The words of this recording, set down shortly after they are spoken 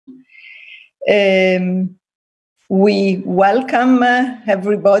We welcome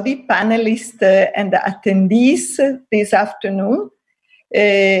everybody, panelists and attendees this afternoon.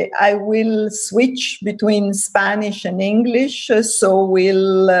 I will switch between Spanish and English, so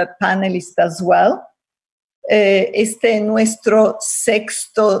will panelists as well. Este es nuestro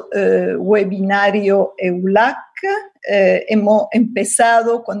sexto webinario EU-LAC. Hemos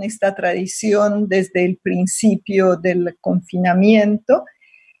empezado con esta tradición desde el principio del confinamiento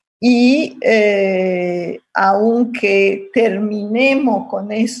y aunque terminemos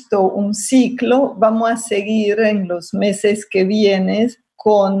con esto un ciclo, vamos a seguir en los meses que vienen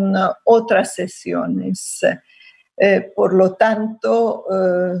con otras sesiones. Por lo tanto,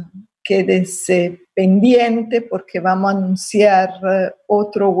 quédese pendiente porque vamos a anunciar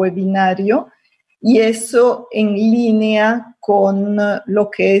otro webinario y eso en línea con lo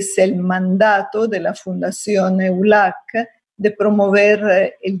que es el mandato de la Fundación EU-LAC de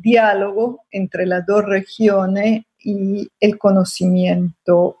promover el diálogo entre las dos regiones y el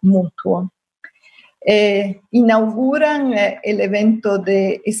conocimiento mutuo. Inauguran el evento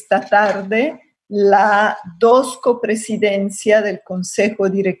de esta tarde las dos copresidencias del Consejo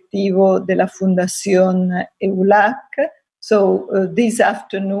Directivo de la Fundación EU-LAC. So this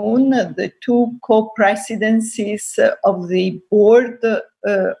afternoon, the two co-presidencies of the board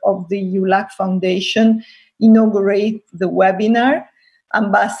of the EU-LAC Foundation inaugurate the webinar.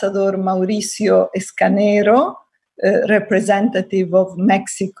 Ambassador Mauricio Escanero, representative of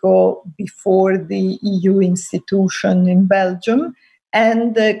Mexico before the EU institution in Belgium,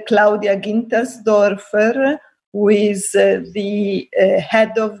 and Claudia Gintersdorfer, who is the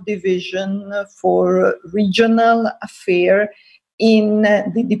head of division for regional affairs in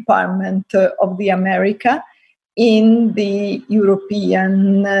the Department of the America in the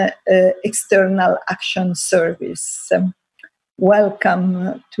European External Action Service.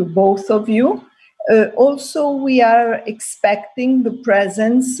 Welcome to both of you. Also, we are expecting the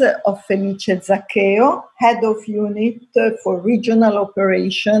presence of Felice Zaccheo, Head of Unit for Regional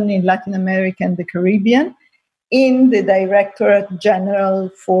Operation in Latin America and the Caribbean, in the Directorate General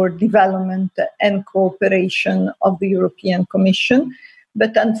for Development and Cooperation of the European Commission,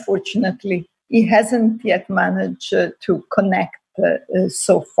 but unfortunately, he hasn't yet managed to connect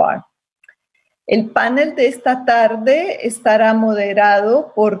so far. El panel de esta tarde estará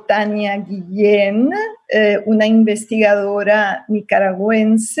moderado por Tania Guillén, una investigadora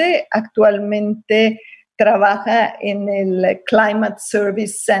nicaragüense, actualmente trabaja en el Climate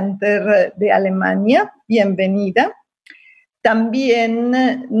Service Center de Alemania. Bienvenida.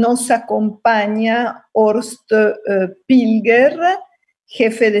 También nos acompaña Horst Pilger,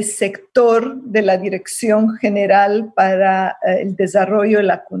 jefe de sector de la Dirección General para el Desarrollo y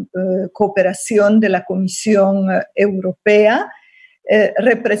la Cooperación de la Comisión Europea,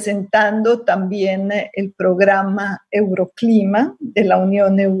 representando también el programa Euroclima de la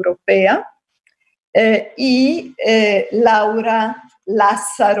Unión Europea, y Laura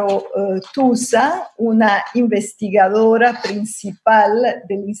Lázaro Tusa, una investigadora principal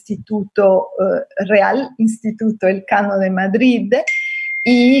del Instituto Instituto Elcano de Madrid,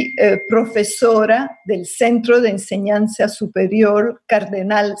 y profesora del Centro de Enseñanza Superior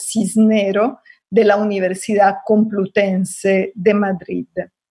Cardenal Cisnero de la Universidad Complutense de Madrid.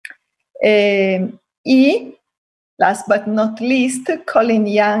 Y, last but not least, Colin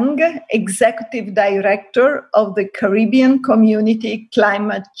Young, Executive Director of the Caribbean Community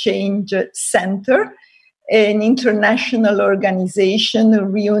Climate Change Center, an international organization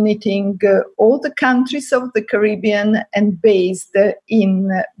reuniting all the countries of the Caribbean and based in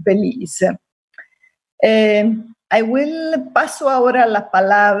Belize. I will paso ahora la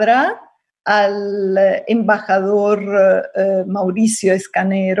palabra al embajador Mauricio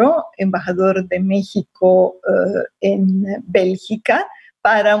Escanero, embajador de México en Bélgica,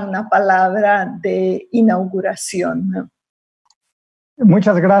 para una palabra de inauguración.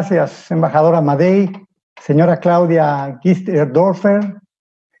 Muchas gracias, embajadora Madei. Señora Claudia Gintersdorfer,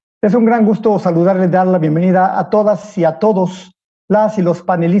 es un gran gusto saludarles y dar la bienvenida a todas y a todos las y los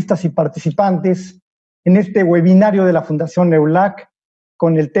panelistas y participantes en este webinario de la Fundación EU-LAC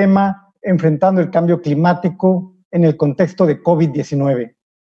con el tema Enfrentando el cambio climático en el contexto de COVID-19.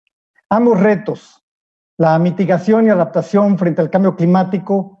 Ambos retos, la mitigación y adaptación frente al cambio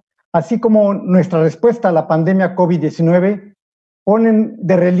climático, así como nuestra respuesta a la pandemia COVID-19, ponen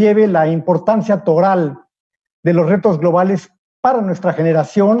de relieve la importancia total de los retos globales para nuestra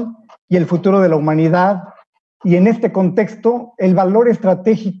generación y el futuro de la humanidad, y en este contexto, el valor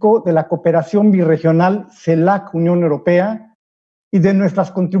estratégico de la cooperación birregional CELAC-Unión Europea y de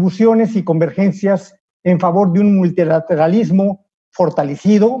nuestras contribuciones y convergencias en favor de un multilateralismo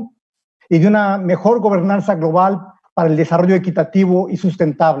fortalecido y de una mejor gobernanza global para el desarrollo equitativo y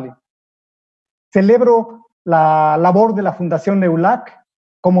sustentable. Celebro la labor de la Fundación EU-LAC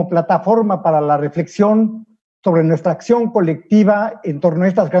como plataforma para la reflexión sobre nuestra acción colectiva en torno a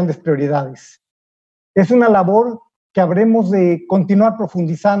estas grandes prioridades. Es una labor que habremos de continuar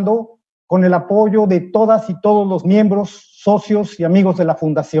profundizando con el apoyo de todas y todos los miembros, socios y amigos de la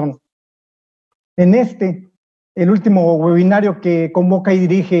Fundación. En el último webinario que convoca y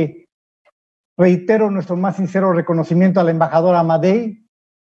dirige, reitero nuestro más sincero reconocimiento a la embajadora Amadei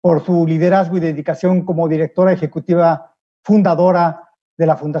por su liderazgo y dedicación como directora ejecutiva fundadora de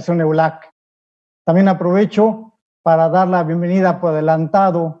la Fundación EU-LAC. También aprovecho para dar la bienvenida por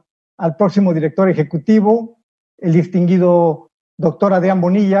adelantado al próximo director ejecutivo, el distinguido doctor Adrián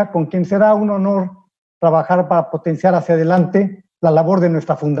Bonilla, con quien será un honor trabajar para potenciar hacia adelante la labor de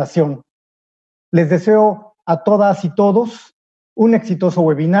nuestra fundación. Les deseo a todas y todos un exitoso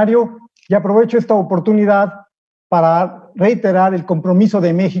webinario y aprovecho esta oportunidad para reiterar el compromiso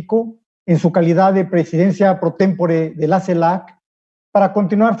de México en su calidad de presidencia pro tempore de la CELAC para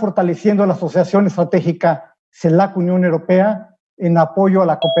continuar fortaleciendo la asociación estratégica CELAC-Unión Europea en apoyo a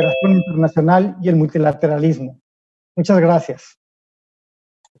la cooperación internacional y el multilateralismo. Muchas gracias.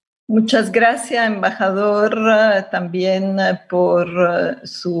 Muchas gracias, embajador, también por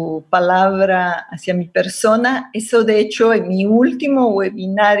su palabra hacia mi persona. Eso, de hecho, es mi último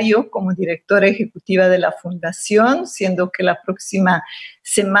webinario como directora ejecutiva de la Fundación, siendo que la próxima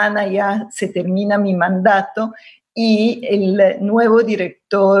semana ya se termina mi mandato y el nuevo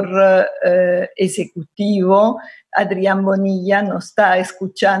director ejecutivo, Adrián Bonilla, nos está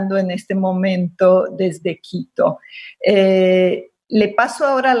escuchando en este momento desde Quito. Le paso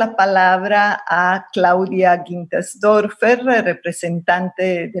ahora la palabra a Claudia Gintersdorfer,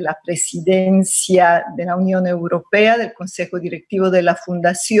 representante de la presidencia de la Unión Europea, del Consejo Directivo de la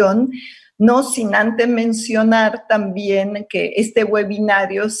Fundación, no sin antes mencionar también que este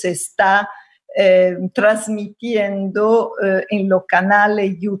webinario se está transmitiendo en los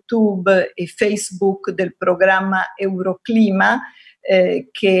canales YouTube y Facebook del programa Euroclima,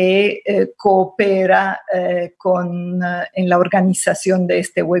 que coopera en la organización de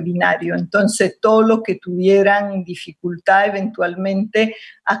este webinario. Entonces, todo lo que tuvieran dificultad eventualmente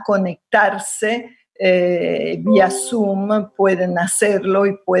a conectarse vía Zoom pueden hacerlo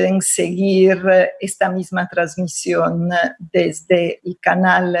y pueden seguir esta misma transmisión desde el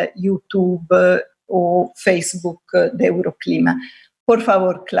canal YouTube o Facebook de Euroclima. Por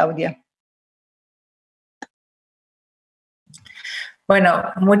favor, Claudia.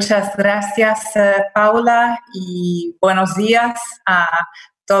 Bueno, muchas gracias, Paula, y buenos días a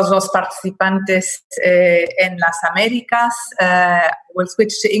todos los participantes en las Américas. We'll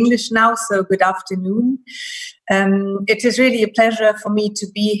switch to English now, so good afternoon. It is really a pleasure for me to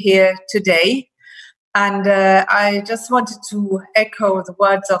be here today. And I just wanted to echo the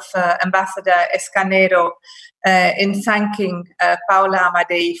words of Ambassador Escanero in thanking Paula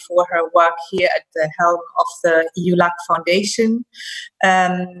Amadei for her work here at the helm of the EU-LAC Foundation.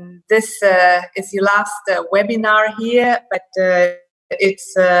 This is your last webinar here, but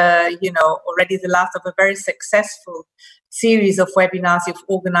it's already the last of a very successful series of webinars you've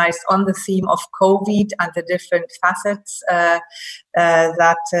organized on the theme of COVID and the different facets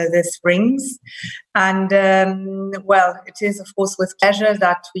that this brings. And well, it is of course with pleasure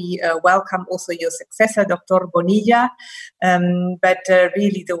that we welcome also your successor, Dr. Bonilla, but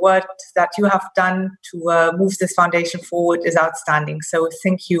really the work that you have done to move this foundation forward is outstanding. So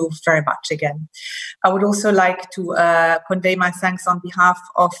thank you very much again. I would also like to convey my thanks on behalf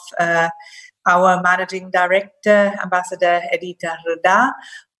of our Managing Director, Ambassador Edita Reda,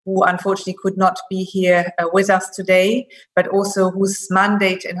 who unfortunately could not be here with us today, but also whose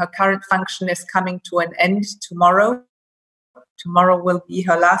mandate in her current function is coming to an end tomorrow. Tomorrow will be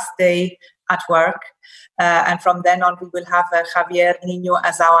her last day at work. And from then on, we will have Javier Niño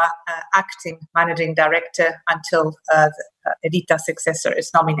as our acting Managing Director until Edita's successor is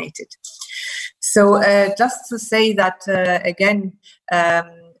nominated. So just to say that, again,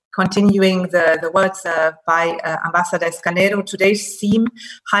 continuing the words by Ambassador Escanero, today's theme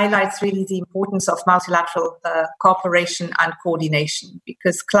highlights really the importance of multilateral cooperation and coordination,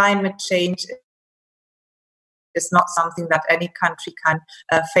 because climate change is not something that any country can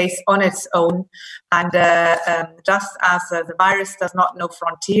face on its own. And just as the virus does not know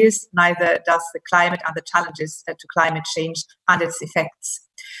frontiers, neither does the climate and the challenges to climate change and its effects.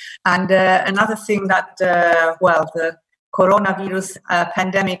 And another thing that, the coronavirus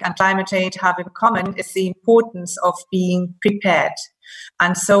pandemic and climate change have in common is the importance of being prepared.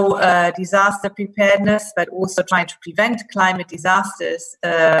 And so disaster preparedness, but also trying to prevent climate disasters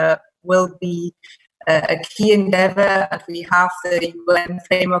will be a key endeavor, and we have the UN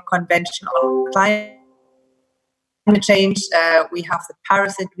Framework Convention on Climate Change, we have the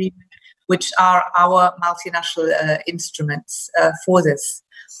Paris Agreement, which are our multinational instruments for this.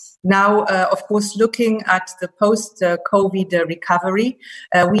 Now, of course, looking at the post-COVID recovery,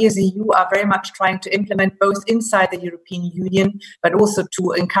 we as the EU are very much trying to implement both inside the European Union, but also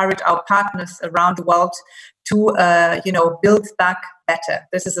to encourage our partners around the world to, build back better.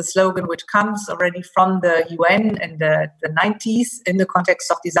 This is a slogan which comes already from the UN in the 90s in the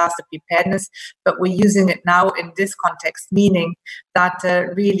context of disaster preparedness, but we're using it now in this context, meaning that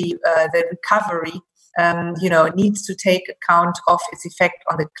really the recovery needs to take account of its effect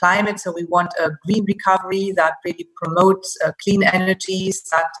on the climate. So we want a green recovery that really promotes clean energies,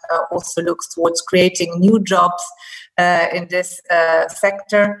 that also looks towards creating new jobs in this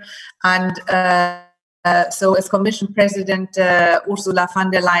sector. And so as Commission President Ursula von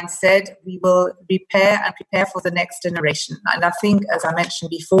der Leyen said, we will repair and prepare for the next generation. And I think, as I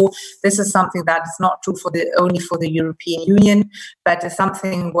mentioned before, this is something that is not true only for the European Union, but is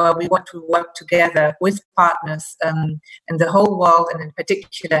something where we want to work together with partners in the whole world, and in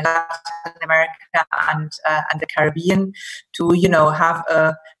particular Latin America and the Caribbean, to have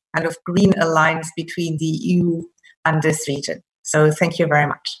a kind of green alliance between the EU and this region. So thank you very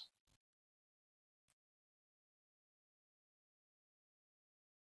much.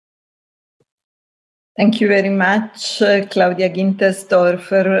 Thank you very much, Claudia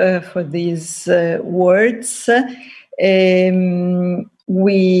Gintersdorfer, for these words.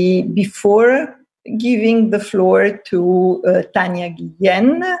 Before giving the floor to Tania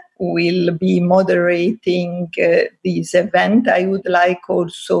Guillen, who will be moderating this event, I would like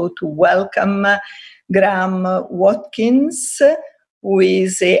also to welcome Graham Watkins, who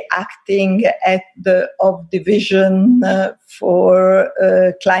is acting at the Division for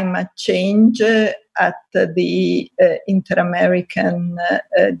Climate Change at the Inter-American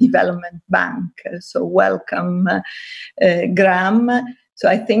Development Bank. So welcome, Graham. So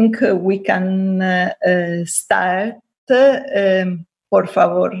I think we can start. Por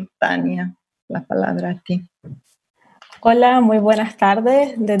favor, Tania, la palabra a ti. Hola, muy buenas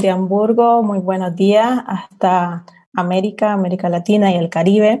tardes desde Hamburgo, muy buenos días hasta América Latina y el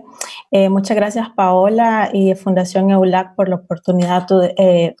Caribe. Muchas gracias, Paola y Fundación EU-LAC, por la oportunidad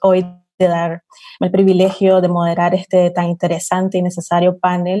hoy de darme el privilegio de moderar este tan interesante y necesario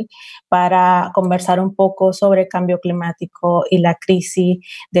panel para conversar un poco sobre el cambio climático y la crisis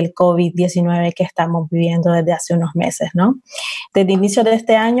del COVID-19 que estamos viviendo desde hace unos meses, ¿no? Desde el inicio de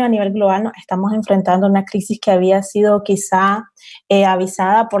este año, a nivel global, nos estamos enfrentando a una crisis que había sido quizá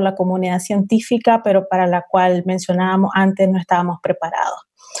avisada por la comunidad científica, pero para la cual mencionábamos antes no estábamos preparados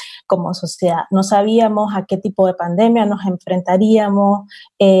como sociedad. No sabíamos a qué tipo de pandemia nos enfrentaríamos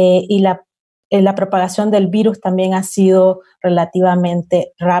y la propagación del virus también ha sido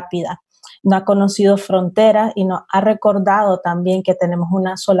relativamente rápida. No ha conocido fronteras y nos ha recordado también que tenemos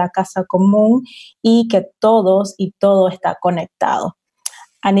una sola casa común y que todos y todo está conectado.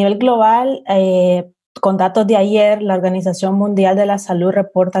 A nivel global, con datos de ayer, la Organización Mundial de la Salud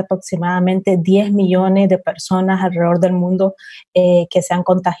reporta aproximadamente 10 millones de personas alrededor del mundo que se han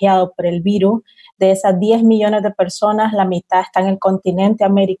contagiado por el virus. De esas 10 millones de personas, la mitad está en el continente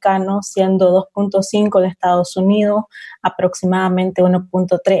americano, siendo 2.5 en Estados Unidos, aproximadamente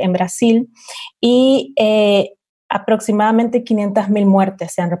 1.3 en Brasil, y aproximadamente 500.000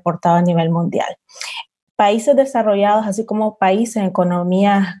 muertes se han reportado a nivel mundial. Países desarrollados, así como países en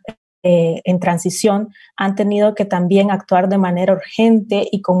economías en transición, han tenido que también actuar de manera urgente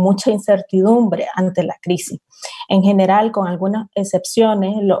y con mucha incertidumbre ante la crisis. En general, con algunas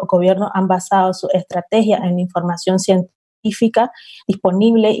excepciones, los gobiernos han basado su estrategia en información científica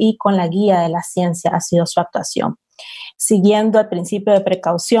disponible y con la guía de la ciencia ha sido su actuación, siguiendo el principio de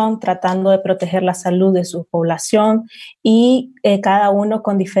precaución, tratando de proteger la salud de su población y cada uno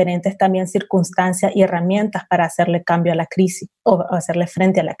con diferentes también circunstancias y herramientas para hacerle cambio a la crisis o hacerle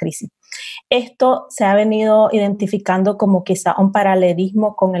frente a la crisis. Esto se ha venido identificando como quizá un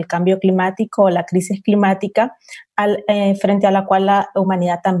paralelismo con el cambio climático o la crisis climática frente a la cual la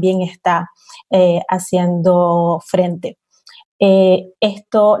humanidad también está haciendo frente.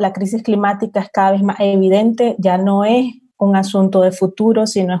 La crisis climática es cada vez más evidente, ya no es un asunto de futuro,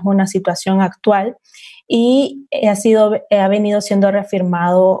 sino es una situación actual y ha venido siendo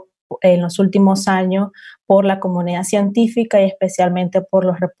reafirmado en los últimos años por la comunidad científica y especialmente por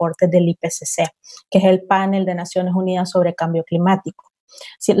los reportes del IPCC, que es el panel de Naciones Unidas sobre cambio climático.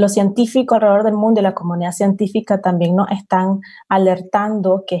 Los científicos alrededor del mundo y la comunidad científica también nos están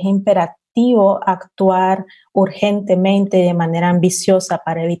alertando que es imperativo actuar urgentemente de manera ambiciosa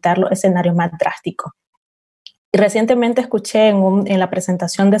para evitar los escenarios más drásticos. Y recientemente escuché en la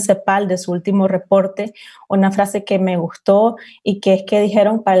presentación de CEPAL, de su último reporte, una frase que me gustó y que es que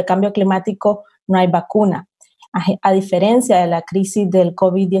dijeron: para el cambio climático no hay vacuna. A diferencia de la crisis del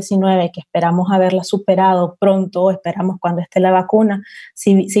COVID-19, que esperamos haberla superado pronto, esperamos cuando esté la vacuna,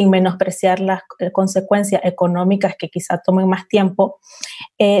 sin menospreciar las consecuencias económicas que quizá tomen más tiempo,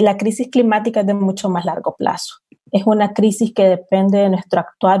 la crisis climática es de mucho más largo plazo. Es una crisis que depende de nuestro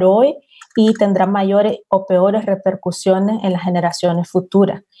actuar hoy y tendrá mayores o peores repercusiones en las generaciones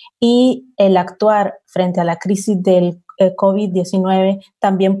futuras. Y el actuar frente a la crisis del COVID-19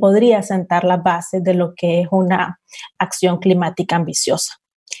 también podría sentar las bases de lo que es una acción climática ambiciosa.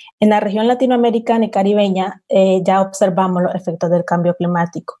 En la región latinoamericana y caribeña ya observamos los efectos del cambio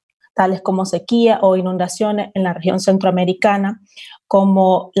climático, tales como sequía o inundaciones en la región centroamericana,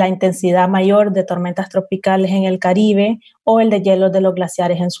 como la intensidad mayor de tormentas tropicales en el Caribe o el deshielo de los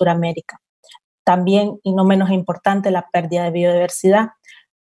glaciares en Sudamérica. También, y no menos importante, la pérdida de biodiversidad.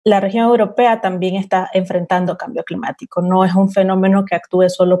 La región europea también está enfrentando cambio climático. No es un fenómeno que actúe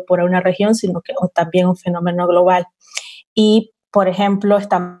solo por una región, sino que también un fenómeno global. Y, por ejemplo,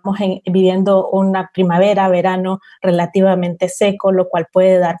 estamos viviendo una primavera, verano relativamente seco, lo cual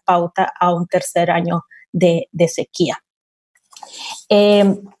puede dar pauta a un tercer año de sequía.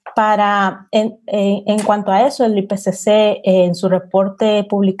 En cuanto a eso, el IPCC en su reporte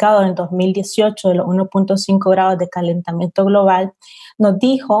publicado en el 2018 de los 1.5 grados de calentamiento global nos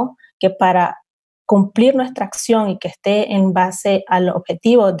dijo que para cumplir nuestra acción y que esté en base a los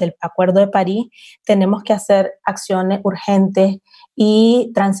objetivos del Acuerdo de París, tenemos que hacer acciones urgentes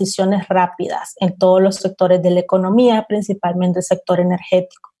y transiciones rápidas en todos los sectores de la economía, principalmente el sector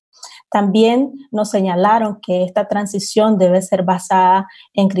energético. También nos señalaron que esta transición debe ser basada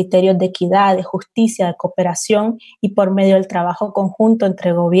en criterios de equidad, de justicia, de cooperación y por medio del trabajo conjunto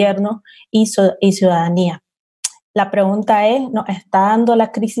entre gobierno y ciudadanía. La pregunta es, ¿nos está dando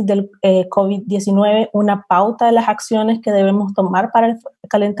la crisis del COVID-19 una pauta de las acciones que debemos tomar para el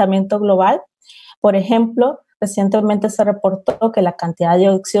calentamiento global? Por ejemplo, recientemente se reportó que la cantidad de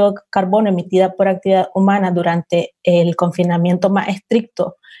dióxido de carbono emitida por actividad humana durante el confinamiento más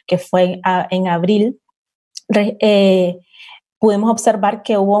estricto, que fue en abril, pudimos observar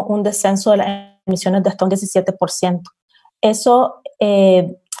que hubo un descenso de las emisiones de hasta un 17%. Eso,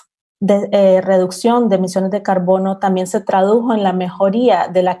 reducción de emisiones de carbono, también se tradujo en la mejoría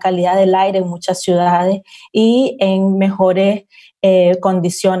de la calidad del aire en muchas ciudades y en mejores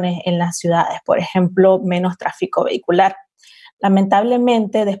condiciones en las ciudades, por ejemplo, menos tráfico vehicular.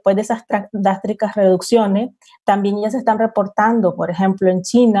 Lamentablemente, después de esas drásticas reducciones, también ya se están reportando, por ejemplo, en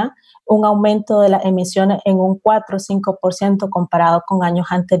China, un aumento de las emisiones en un 4 o 5% comparado con años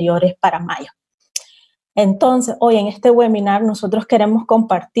anteriores para mayo. Entonces, hoy en este webinar nosotros queremos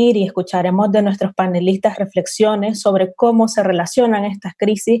compartir y escucharemos de nuestros panelistas reflexiones sobre cómo se relacionan estas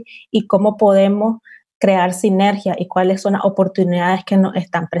crisis y cómo podemos crear sinergia y cuáles son las oportunidades que nos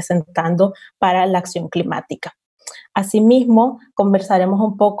están presentando para la acción climática. Asimismo, conversaremos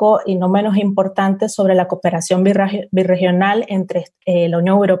un poco, y no menos importante, sobre la cooperación birregional entre la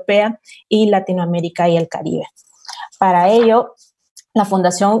Unión Europea y Latinoamérica y el Caribe. Para ello, la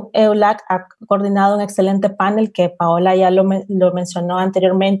Fundación EU-LAC ha coordinado un excelente panel que Paola ya lo mencionó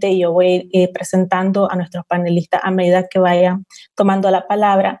anteriormente, y yo voy a ir presentando a nuestros panelistas a medida que vayan tomando la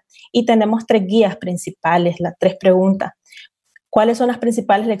palabra. Y tenemos 3 guías principales, las 3 preguntas. ¿Cuáles son las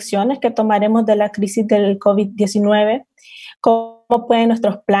principales lecciones que tomaremos de la crisis del COVID-19? ¿Cómo pueden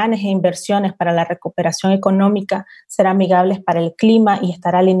nuestros planes e inversiones para la recuperación económica ser amigables para el clima y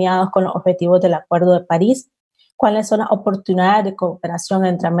estar alineados con los objetivos del Acuerdo de París? ¿Cuáles son las oportunidades de cooperación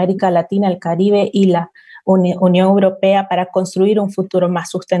entre América Latina, el Caribe y la Unión Europea para construir un futuro más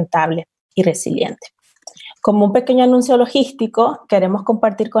sustentable y resiliente? Como un pequeño anuncio logístico, queremos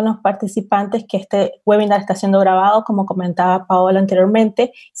compartir con los participantes que este webinar está siendo grabado, como comentaba Paola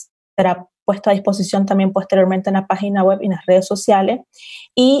anteriormente. Será puesto a disposición también posteriormente en la página web y en las redes sociales.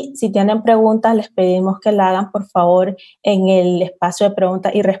 Y si tienen preguntas, les pedimos que la hagan, por favor, en el espacio de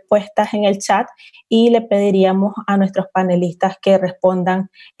preguntas y respuestas en el chat, y le pediríamos a nuestros panelistas que respondan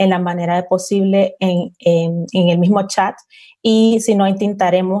en la manera de posible en el mismo chat, y si no,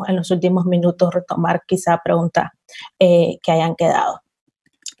 intentaremos en los últimos minutos retomar quizá preguntas que hayan quedado.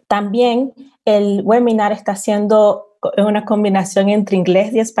 También el webinar está siendo una combinación entre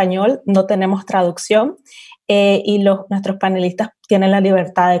inglés y español, no tenemos traducción, y nuestros panelistas tienen la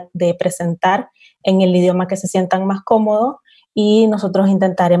libertad de presentar en el idioma que se sientan más cómodos, y nosotros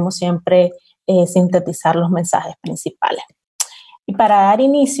intentaremos siempre sintetizar los mensajes principales. Y para dar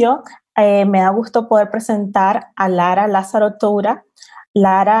inicio, Me da gusto poder presentar a Lara Lázaro Toura.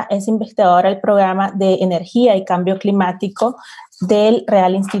 Lara es investigadora del programa de Energía y Cambio Climático del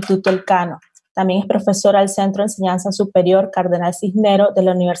Real Instituto Elcano. También es profesora del Centro de Enseñanza Superior Cardenal Cisneros de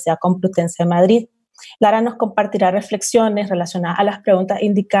la Universidad Complutense de Madrid. Lara nos compartirá reflexiones relacionadas a las preguntas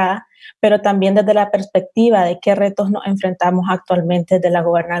indicadas, pero también desde la perspectiva de qué retos nos enfrentamos actualmente de la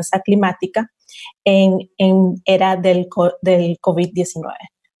gobernanza climática en era del COVID-19.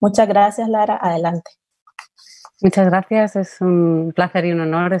 Muchas gracias, Lara. Adelante. Muchas gracias. Es un placer y un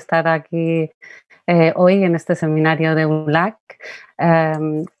honor estar aquí hoy en este seminario de EU-LAC.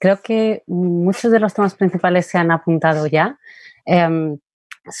 Creo que muchos de los temas principales se han apuntado ya.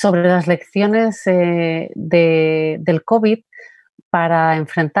 Sobre las lecciones del COVID para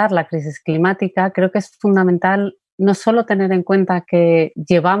enfrentar la crisis climática, creo que es fundamental no solo tener en cuenta que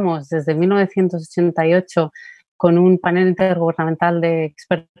llevamos desde 1988 con un panel intergubernamental de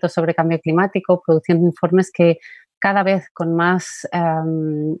expertos sobre cambio climático, produciendo informes que cada vez con más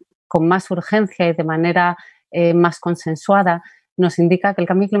urgencia y de manera más consensuada nos indica que el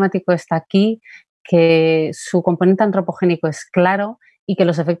cambio climático está aquí, que su componente antropogénico es claro y que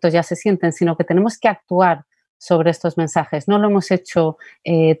los efectos ya se sienten, sino que tenemos que actuar sobre estos mensajes. No lo hemos hecho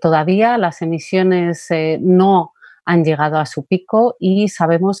todavía, las emisiones no han llegado a su pico y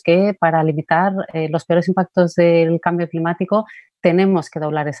sabemos que para limitar los peores impactos del cambio climático tenemos que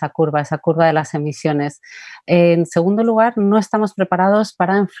doblar esa curva de las emisiones. En segundo lugar, no estamos preparados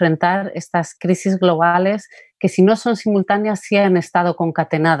para enfrentar estas crisis globales que, si no son simultáneas, sí han estado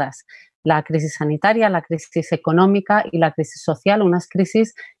concatenadas. La crisis sanitaria, la crisis económica y la crisis social, unas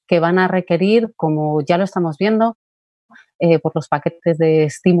crisis que van a requerir, como ya lo estamos viendo, por los paquetes de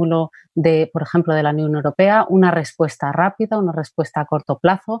estímulo, por ejemplo, de la Unión Europea, una respuesta rápida, una respuesta a corto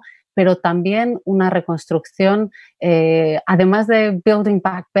plazo, pero también una reconstrucción, además de building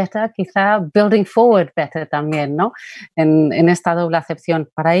back better, quizá building forward better también, ¿no? En esta doble acepción.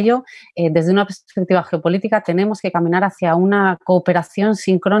 Para ello, desde una perspectiva geopolítica, tenemos que caminar hacia una cooperación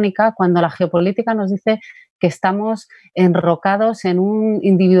sincrónica cuando la geopolítica nos dice que estamos enrocados en un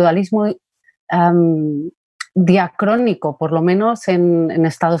individualismo diacrónico, por lo menos en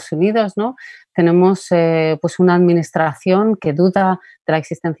Estados Unidos, ¿no? Tenemos pues una administración que duda de la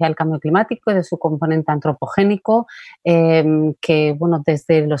existencia del cambio climático y de su componente antropogénico, que bueno,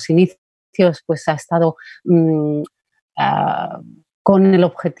 desde los inicios pues ha estado con el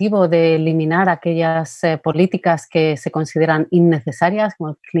objetivo de eliminar aquellas políticas que se consideran innecesarias, como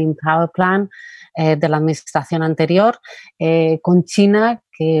el Clean Power Plan de la administración anterior, con China,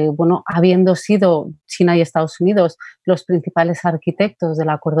 que bueno, habiendo sido China y Estados Unidos los principales arquitectos del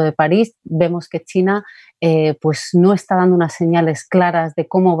Acuerdo de París, vemos que China pues no está dando unas señales claras de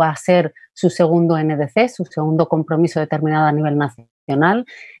cómo va a ser su segundo NDC, su segundo compromiso determinado a nivel nacional.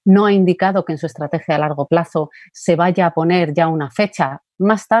 No ha indicado que en su estrategia a largo plazo se vaya a poner ya una fecha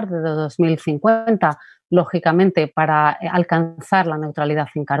más tarde de 2050, lógicamente, para alcanzar la neutralidad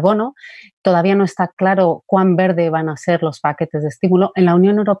en carbono. Todavía no está claro cuán verde van a ser los paquetes de estímulo. En la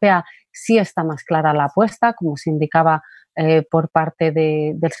Unión Europea sí está más clara la apuesta, como se indicaba por parte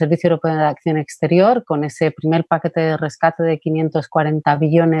del Servicio Europeo de Acción Exterior, con ese primer paquete de rescate de 540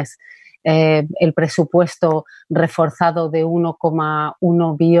 billones, el presupuesto reforzado de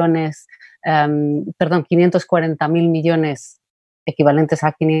 1,1 billones, 540.000 millones equivalentes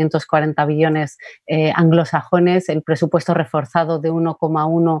a 540 billones anglosajones, el presupuesto reforzado de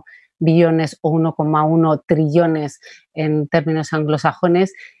 1,1 billones o 1,1 trillones en términos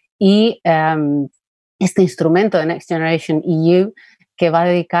anglosajones y este instrumento de Next Generation EU que va a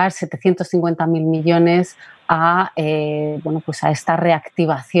dedicar 750.000 millones a, pues a esta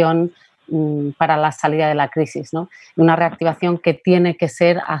reactivación para la salida de la crisis, ¿no? Una reactivación que tiene que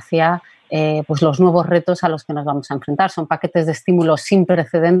ser hacia pues los nuevos retos a los que nos vamos a enfrentar. Son paquetes de estímulo sin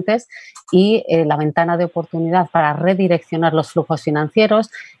precedentes y la ventana de oportunidad para redireccionar los flujos financieros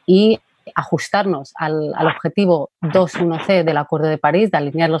y ajustarnos al objetivo 2.1c del Acuerdo de París, de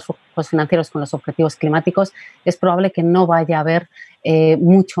alinear los flujos financieros con los objetivos climáticos, es probable que no vaya a haber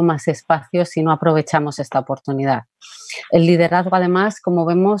mucho más espacio si no aprovechamos esta oportunidad. El liderazgo, además, como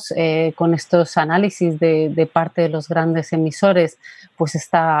vemos con estos análisis de parte de los grandes emisores, pues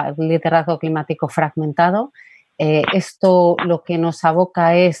está el liderazgo climático fragmentado. Esto lo que nos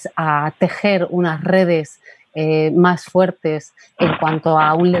aboca es a tejer unas redes más fuertes en cuanto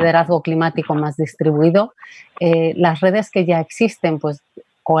a un liderazgo climático más distribuido. Las redes que ya existen, pues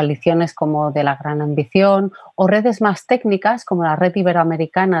coaliciones como de la Gran Ambición o redes más técnicas como la Red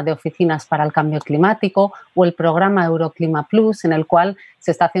Iberoamericana de Oficinas para el Cambio Climático o el programa Euroclima Plus, en el cual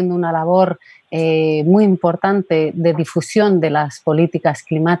se está haciendo una labor muy importante de difusión de las políticas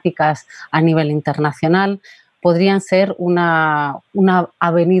climáticas a nivel internacional, podrían ser una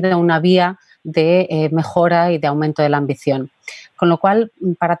avenida, una vía de mejora y de aumento de la ambición. Con lo cual,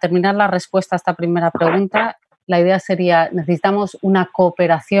 para terminar la respuesta a esta primera pregunta, la idea sería, necesitamos una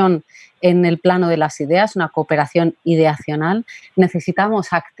cooperación en el plano de las ideas, una cooperación ideacional.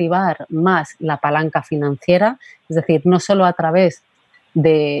 Necesitamos activar más la palanca financiera, es decir, no solo a través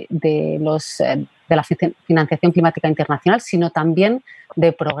de la financiación climática internacional, sino también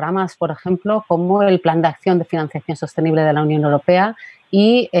de programas, por ejemplo, como el Plan de Acción de Financiación Sostenible de la Unión Europea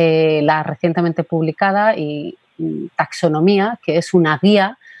y la recientemente publicada taxonomía, que es una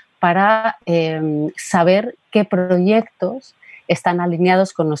guía para saber qué proyectos están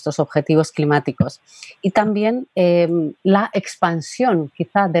alineados con nuestros objetivos climáticos. Y también la expansión,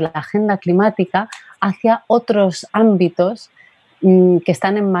 quizá, de la agenda climática hacia otros ámbitos que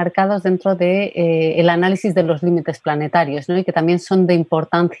están enmarcados dentro del análisis de los límites planetarios, ¿no? Y que también son de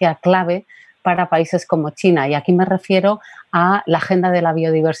importancia clave para países como China. Y aquí me refiero a la agenda de la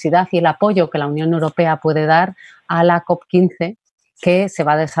biodiversidad y el apoyo que la Unión Europea puede dar a la COP15, que se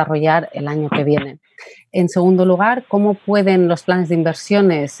va a desarrollar el año que viene. En segundo lugar, ¿cómo pueden los planes de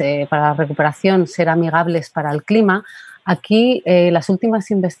inversiones para la recuperación ser amigables para el clima? Aquí las últimas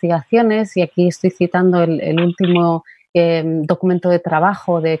investigaciones, y aquí estoy citando el último documento de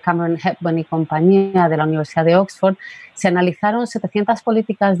trabajo de Cameron Hepburn y compañía de la Universidad de Oxford, se analizaron 700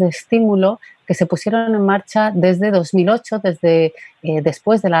 políticas de estímulo que se pusieron en marcha desde 2008,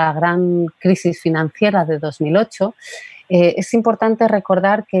 después de la gran crisis financiera de 2008. Es importante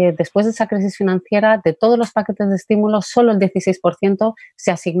recordar que después de esa crisis financiera, de todos los paquetes de estímulo, solo el 16%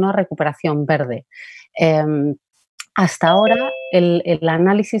 se asignó a recuperación verde. Hasta ahora, el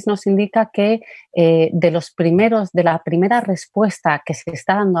análisis nos indica que de la primera respuesta que se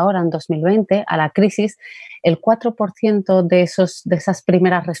está dando ahora en 2020 a la crisis, el 4% de esas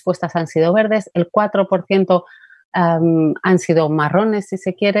primeras respuestas han sido verdes, el 4% han sido marrones, si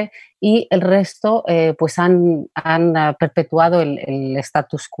se quiere, y el resto pues han perpetuado el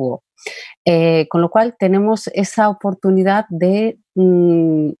status quo. Con lo cual, tenemos esa oportunidad de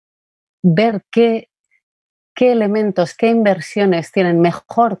ver qué elementos, qué inversiones tienen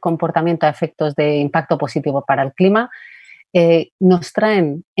mejor comportamiento a efectos de impacto positivo para el clima, nos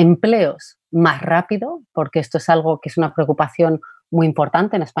traen empleos más rápido, porque esto es algo que es una preocupación muy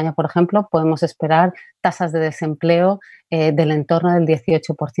importante. En España, por ejemplo, podemos esperar tasas de desempleo del entorno del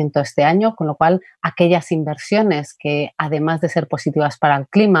 18% este año, con lo cual aquellas inversiones que, además de ser positivas para el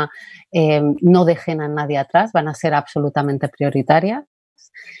clima, no dejen a nadie atrás, van a ser absolutamente prioritarias.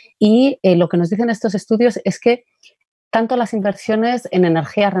 Y lo que nos dicen estos estudios es que tanto las inversiones en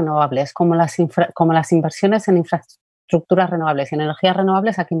energías renovables como las inversiones en infraestructuras renovables y en energías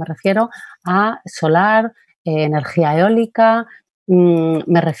renovables, aquí me refiero a solar, energía eólica,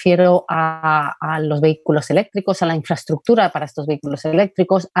 me refiero a los vehículos eléctricos, a la infraestructura para estos vehículos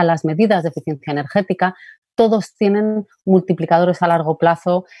eléctricos, a las medidas de eficiencia energética, todos tienen multiplicadores a largo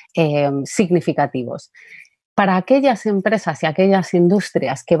plazo significativos. Para aquellas empresas y aquellas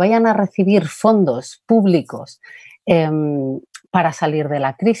industrias que vayan a recibir fondos públicos para salir de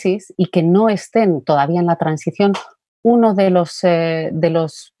la crisis y que no estén todavía en la transición, uno de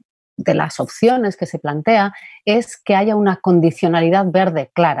las opciones que se plantea es que haya una condicionalidad verde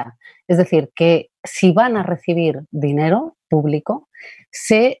clara. Es decir, que si van a recibir dinero público,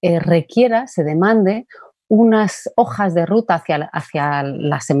 se demande unas hojas de ruta hacia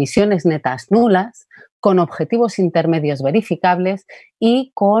las emisiones netas nulas, con objetivos intermedios verificables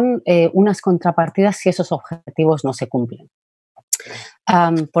y con unas contrapartidas si esos objetivos no se cumplen.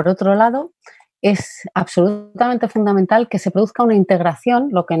 Por otro lado, es absolutamente fundamental que se produzca una integración,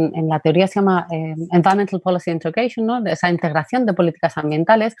 lo que en la teoría se llama Environmental Policy Integration, ¿no? Esa integración de políticas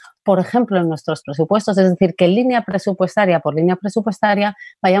ambientales, por ejemplo, en nuestros presupuestos, es decir, que línea presupuestaria por línea presupuestaria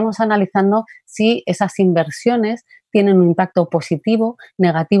vayamos analizando si esas inversiones tienen un impacto positivo,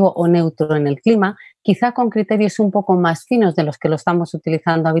 negativo o neutro en el clima, quizá con criterios un poco más finos de los que lo estamos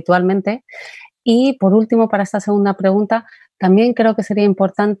utilizando habitualmente. Y, por último, para esta segunda pregunta, también creo que sería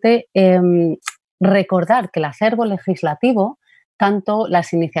importante recordar que el acervo legislativo, tanto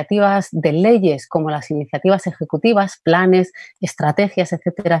las iniciativas de leyes como las iniciativas ejecutivas, planes, estrategias,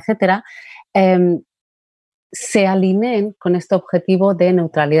 etcétera, etcétera, se alineen con este objetivo de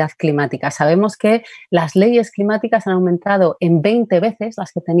neutralidad climática. Sabemos que las leyes climáticas han aumentado en 20 veces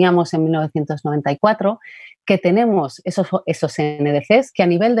las que teníamos en 1994, que tenemos esos NDCs, que a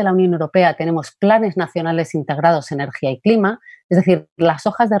nivel de la Unión Europea tenemos planes nacionales integrados energía y clima, es decir, las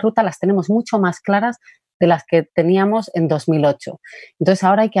hojas de ruta las tenemos mucho más claras de las que teníamos en 2008. Entonces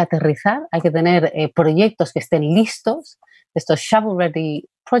ahora hay que aterrizar, hay que tener proyectos que estén listos, estos shovel-ready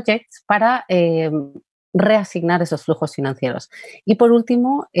projects, para reasignar esos flujos financieros. Y por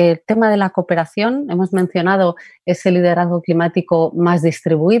último, el tema de la cooperación. Hemos mencionado ese liderazgo climático más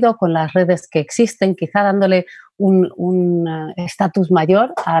distribuido con las redes que existen, quizá dándole un estatus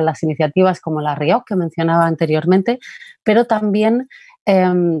mayor a las iniciativas como la RIOC que mencionaba anteriormente, pero también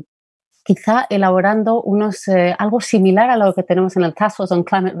quizá elaborando algo similar a lo que tenemos en el Task Force on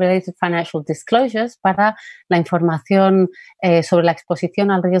Climate-Related Financial Disclosures para la información sobre la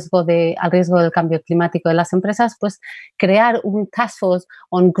exposición al riesgo del cambio climático de las empresas, pues crear un Task Force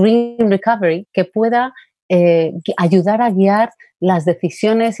on Green Recovery que pueda ayudar a guiar las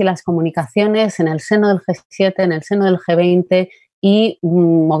decisiones y las comunicaciones en el seno del G7, en el seno del G20 y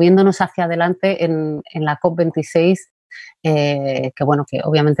moviéndonos hacia adelante en la COP26, que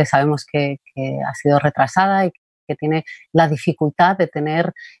obviamente sabemos que ha sido retrasada y que tiene la dificultad de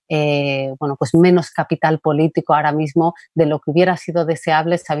tener pues menos capital político ahora mismo de lo que hubiera sido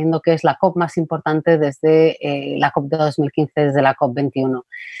deseable, sabiendo que es la COP más importante desde la COP de 2015, desde la COP 21.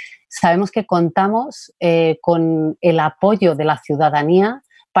 Sabemos que contamos con el apoyo de la ciudadanía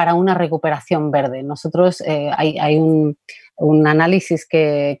para una recuperación verde. Nosotros hay un análisis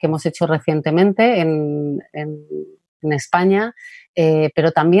que hemos hecho recientemente en España,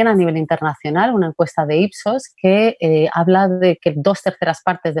 pero también a nivel internacional, una encuesta de Ipsos que habla de que 2/3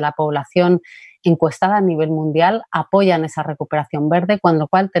 partes de la población encuestada a nivel mundial apoyan esa recuperación verde, con lo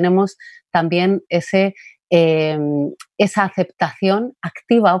cual tenemos también esa aceptación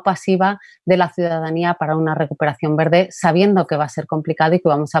activa o pasiva de la ciudadanía para una recuperación verde, sabiendo que va a ser complicado y que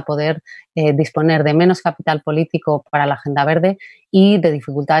vamos a poder disponer de menos capital político para la agenda verde y de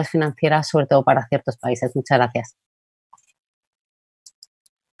dificultades financieras, sobre todo para ciertos países. Muchas gracias.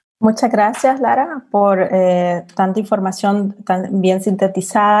 Muchas gracias, Lara, por tanta información tan bien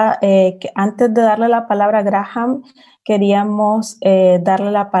sintetizada. Que antes de darle la palabra a Graham, queríamos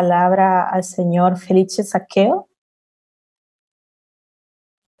darle la palabra al señor Felice Zaccheo.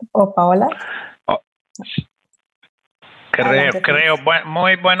 ¿O Paola?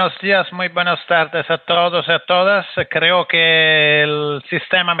 Muy buenos días, muy buenas tardes a todos y a todas. Creo que el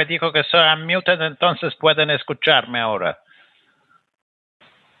sistema me dijo que soy unmuted, entonces pueden escucharme ahora.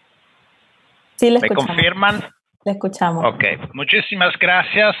 Sí, le escuchamos. ¿Me confirman? Le escuchamos. Ok, muchísimas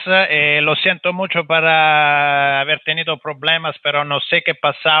gracias. Lo siento mucho para haber tenido problemas, pero no sé qué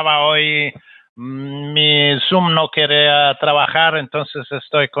pasaba hoy. Mi Zoom no quería trabajar, entonces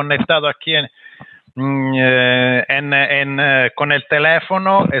estoy conectado aquí con el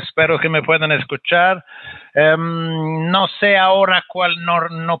teléfono. Espero que me puedan escuchar. No sé ahora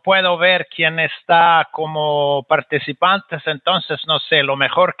no puedo ver quién está como participantes, entonces no sé, lo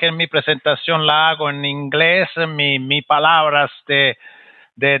mejor que mi presentación la hago en inglés, mi palabras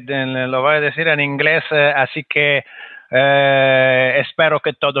lo voy a decir en inglés, así que espero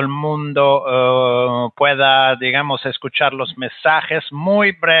que todo el mundo pueda, digamos, escuchar los mensajes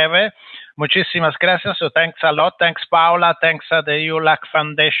muy breve. Muchísimas gracias. So thanks a lot. Thanks, Paula. Thanks the EU-LAC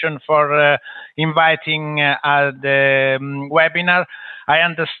Foundation for inviting the webinar. I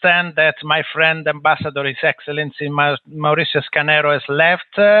understand that my friend, Ambassador His Excellency Mauricio Scanero has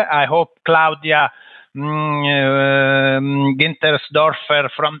left. I hope Claudia Gintersdorfer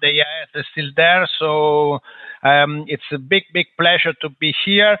from the EIS is still there. So it's a big pleasure to be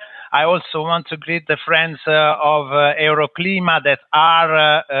here. I also want to greet the friends of Euroclima that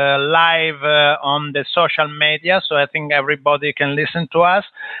are live on the social media. So I think everybody can listen to us.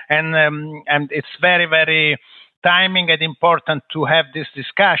 And it's very, very timing and important to have this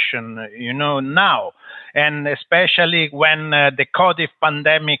discussion, now. And especially when the COVID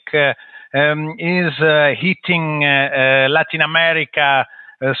pandemic is hitting Latin America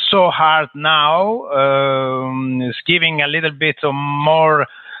so hard now, is giving a little bit of more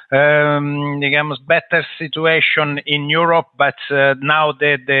digamos, better situation in Europe, but now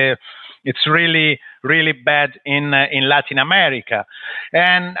it's really, really bad in Latin America.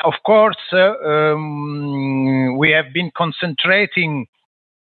 And of course, we have been concentrating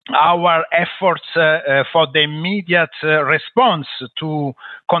our efforts for the immediate response to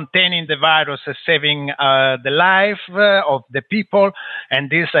containing the virus, saving the life of the people. And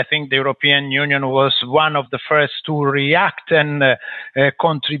this, I think, the European Union was one of the first to react and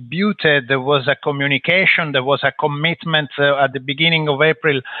contributed. There was a communication, there was a commitment at the beginning of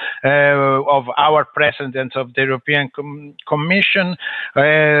April of our President of the European Commission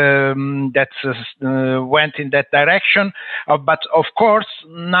that went in that direction. But of course,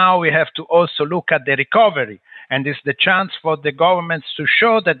 now we have to also look at the recovery, and it's the chance for the governments to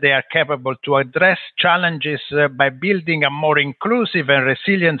show that they are capable to address challenges by building a more inclusive and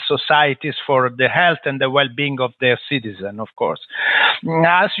resilient societies for the health and the well-being of their citizens, of course.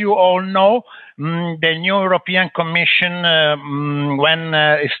 As you all know, the new European Commission, when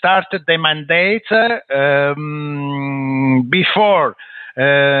it started the mandate before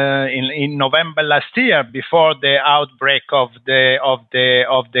in November last year, before the outbreak of the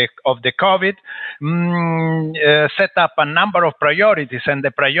COVID, set up a number of priorities, and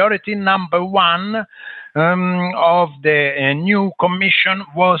the priority number one of the new Commission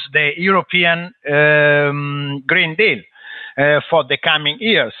was the European Green Deal. For the coming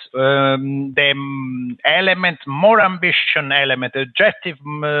years, the element, more ambition element, objective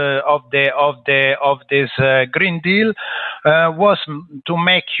of this Green Deal was to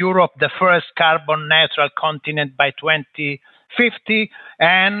make Europe the first carbon neutral continent by 2050,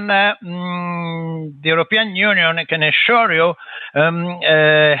 and the European Union, I can assure you,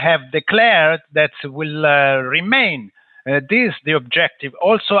 have declared that will remain this the objective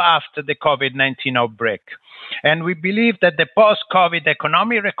also after the COVID-19 outbreak. And we believe that the post-COVID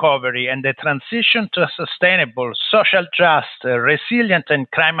economic recovery and the transition to a sustainable, social just, resilient and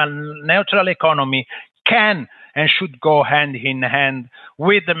climate-neutral economy can and should go hand in hand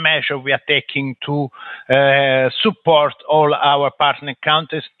with the measure we are taking to support all our partner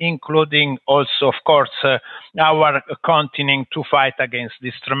countries, including also, of course, our continent to fight against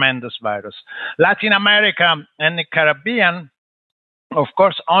this tremendous virus. Latin America and the Caribbean, of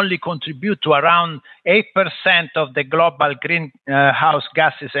course, only contribute to around 8% of the global greenhouse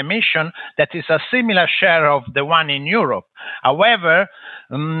gases emission. That is a similar share of the one in Europe. However,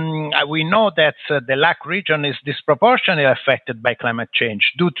 we know that the LAC region is disproportionately affected by climate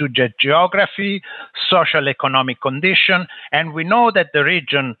change due to geography, social economic condition, and we know that the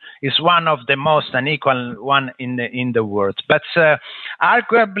region is one of the most unequal one in the world. But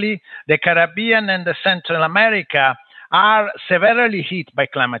arguably, the Caribbean and the Central America are severely hit by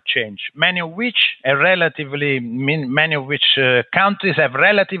climate change, many of which countries have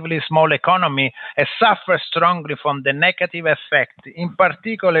relatively small economy and suffer strongly from the negative effect, in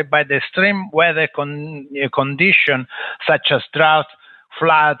particular by the extreme weather conditions such as drought,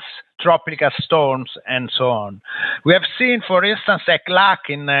 floods, tropical storms, and so on. We have seen, for instance, that LAC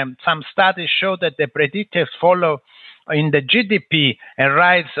in some studies show that the predictors follow in the GDP and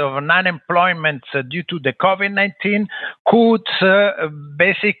rise of unemployment due to the COVID-19 could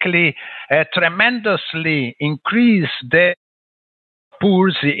basically tremendously increase the poor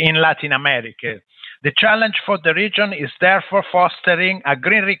in Latin America. The challenge for the region is therefore fostering a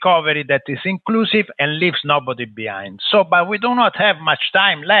green recovery that is inclusive and leaves nobody behind. But we do not have much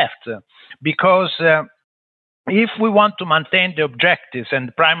time left, because if we want to maintain the objectives and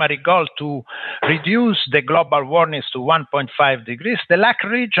the primary goal to reduce the global warming to 1.5 degrees, the LAC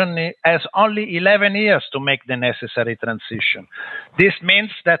region has only 11 years to make the necessary transition. This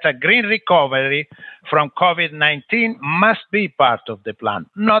means that a green recovery from COVID-19 must be part of the plan.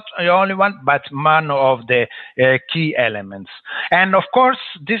 Not the only one, but one of the key elements. And of course,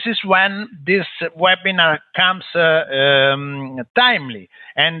 this is when this webinar comes timely.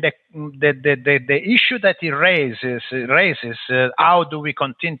 And the issue that it raises how do we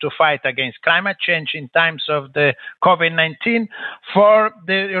continue to fight against climate change in times of the COVID-19? For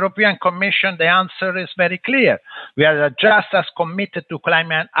the European Commission, the answer is very clear. We are just as committed to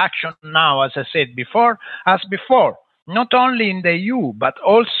climate action now, as I said before, as before. Not only in the EU, but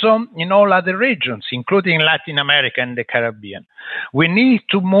also in all other regions, including Latin America and the Caribbean. We need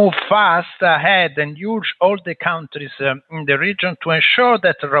to move fast ahead and urge all the countries in the region to ensure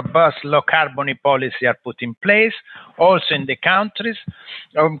that robust low-carbon policy are put in place, also in the countries,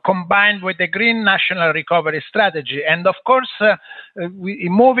 combined with the Green National Recovery Strategy. And of course,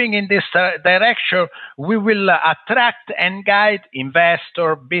 moving in this direction, we will attract and guide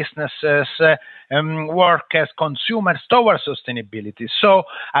investors, businesses, workers, consumers towards sustainability. So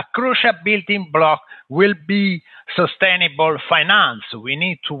a crucial building block will be sustainable finance. We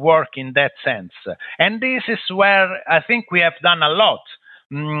need to work in that sense. And this is where I think we have done a lot.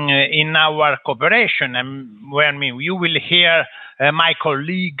 in our cooperation. And when you will hear my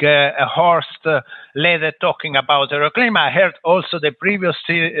colleague Horst later talking about Euroclima, I heard also the previous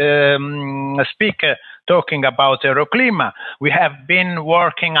speaker talking about Euroclima. We have been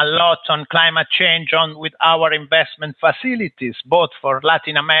working a lot on climate change with our investment facilities, both for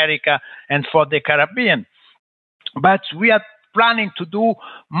Latin America and for the Caribbean. But we are planning to do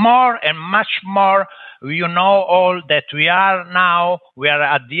more and much more. You know all that we are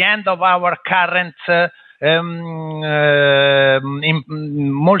at the end of our current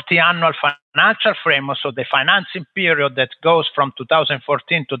multi-annual financial framework, so the financing period that goes from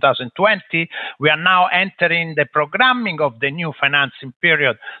 2014 to 2020. We are now entering the programming of the new financing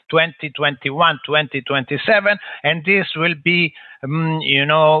period 2021-2027, and this will be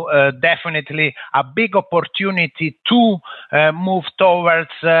definitely a big opportunity to move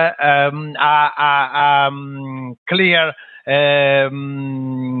towards clear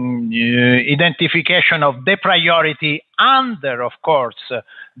identification of the priority under, of course,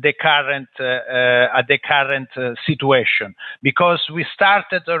 the current situation, because we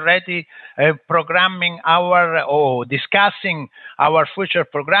started already discussing our future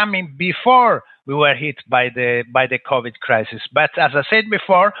programming before we were hit by the COVID crisis. But as I said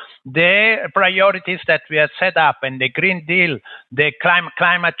before, the priorities that we have set up and the Green Deal, the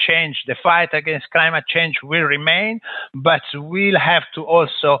climate change, the fight against climate change will remain, but we'll have to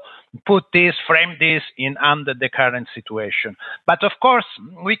also frame this in under the current situation. But of course,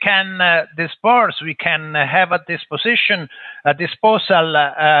 we can we can have at disposal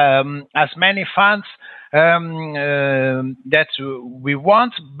as many funds that we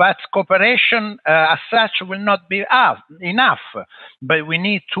want, but cooperation as such will not be enough. But we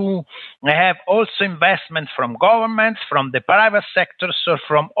need to have also investment from governments, from the private sector, so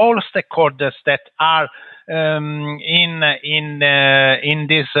from all stakeholders that are in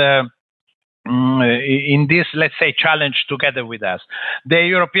this, let's say, challenge together with us. The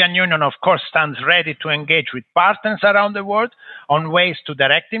European Union, of course, stands ready to engage with partners around the world on ways to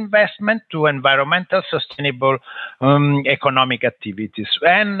direct investment to environmental sustainable economic activities.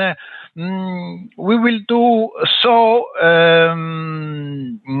 And we will do so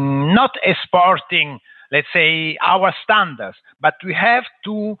not exporting, let's say, our standards, but we have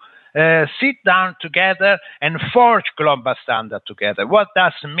to sit down together and forge global standards together. What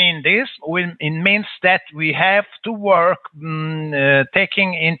does mean this? It means that we have to work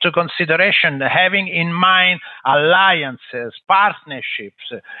taking into consideration, having in mind alliances,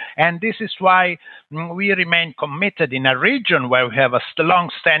 partnerships. And this is why we remain committed in a region where we have a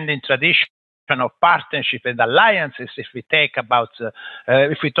long-standing tradition of partnership and alliances. If we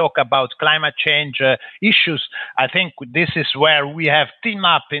talk about climate change issues, I think this is where we have teamed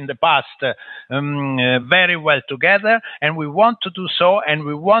up in the past very well together, and we want to do so, and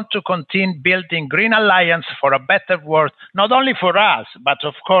we want to continue building green alliance for a better world, not only for us, but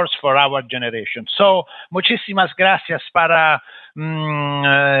of course for our generation. So, muchísimas gracias para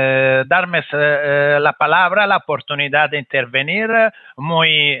darme la palabra, la oportunidad de intervenir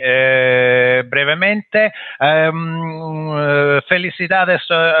muy brevemente. Felicidades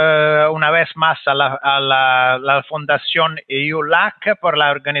una vez más a la Fundación EU-LAC por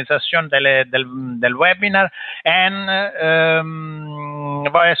la organización del webinar.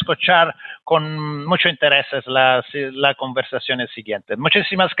 Voy a escuchar con mucho interés la conversación siguiente.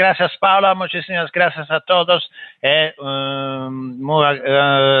 Muchísimas gracias, Paula. Muchísimas gracias a todos.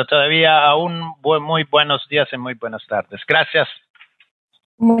 Todavía aún muy buenos días y muy buenas tardes. Gracias.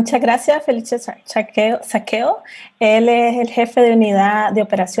 Muchas gracias, Felice Zaccheo. Él es el jefe de unidad de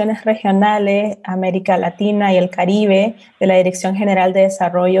operaciones regionales América Latina y el Caribe de la Dirección General de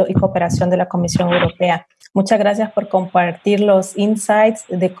Desarrollo y Cooperación de la Comisión Europea. Muchas gracias por compartir los insights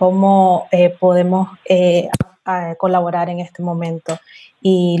de cómo podemos colaborar en este momento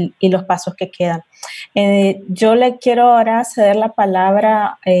y los pasos que quedan. Yo le quiero ahora ceder la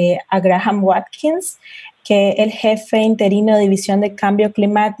palabra a Graham Watkins, que es el jefe interino de División de Cambio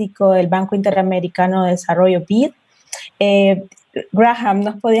Climático del Banco Interamericano de Desarrollo, BID. Graham,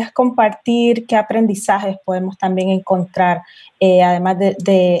 ¿nos podías compartir qué aprendizajes podemos también encontrar, además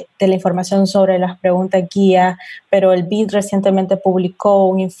de la información sobre las preguntas guía? Pero el BID recientemente publicó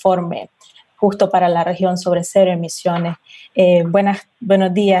un informe justo para la región sobre cero emisiones.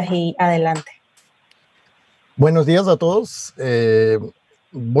 Buenos días y adelante. Buenos días a todos.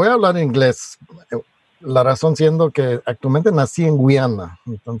 Voy a hablar en inglés. La razón siendo que actualmente nací en Guyana.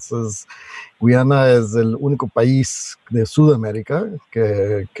 Entonces, Guyana es el único país de Sudamérica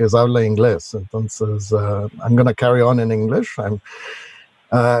que habla inglés. Entonces, I'm going to carry on in English.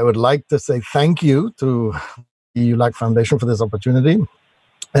 I would like to say thank you to the EU-LAC Foundation for this opportunity.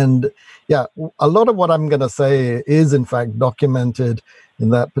 And yeah, a lot of what I'm going to say is in fact documented in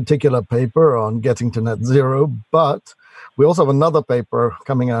that particular paper on getting to net zero, but we also have another paper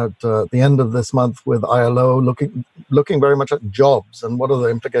coming out at the end of this month with ILO looking very much at jobs and what are the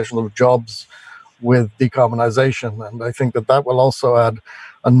implications of jobs with decarbonization. And I think that will also add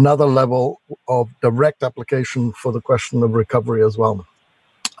another level of direct application for the question of recovery as well.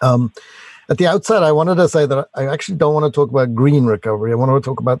 At the outset, I wanted to say that I actually don't want to talk about green recovery. I want to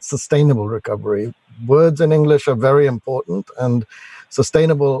talk about sustainable recovery. Words in English are very important, and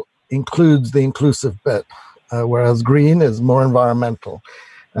sustainable includes the inclusive bit, whereas green is more environmental.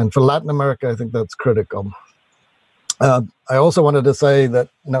 And for Latin America, I think that's critical. I also wanted to say that,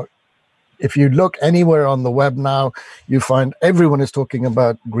 if you look anywhere on the web now, you find everyone is talking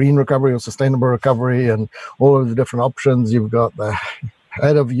about green recovery or sustainable recovery and all of the different options. You've got the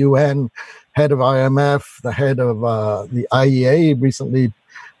head of UN, head of IMF, the head of the IEA recently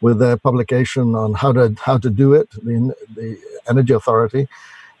with their publication on how to do it, the Energy Authority.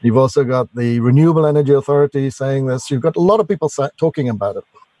 You've also got the Renewable Energy Authority saying this. You've got a lot of people talking about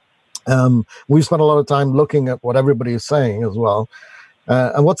it. We've spent a lot of time looking at what everybody is saying as well.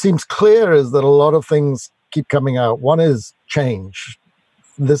 And what seems clear is that a lot of things keep coming out. One is change.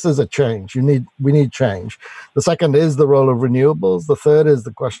 This is a change. We need change. The second is the role of renewables. The third is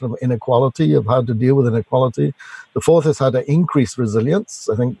the question of inequality, of how to deal with inequality. The fourth is how to increase resilience.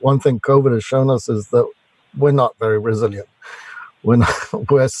 I think one thing COVID has shown us is that we're not very resilient.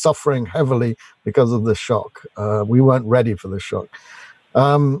 We're suffering heavily because of this shock. We weren't ready for this shock.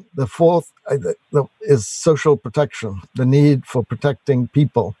 The fourth is social protection, the need for protecting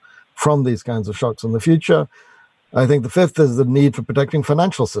people from these kinds of shocks in the future. I think the fifth is the need for protecting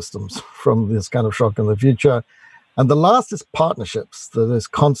financial systems from this kind of shock in the future. And the last is partnerships, that is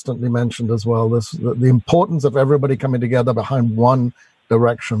constantly mentioned as well. The importance of everybody coming together behind one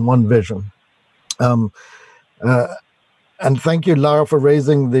direction, one vision. And thank you, Lara, for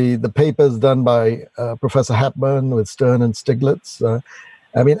raising the papers done by Professor Hepburn with Stern and Stiglitz.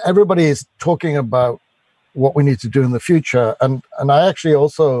 Everybody is talking about what we need to do in the future. And I actually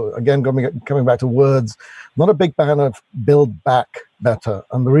also, again, coming back to words, not a big fan of build back better.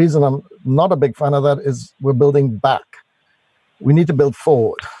 And the reason I'm not a big fan of that is we're building back. We need to build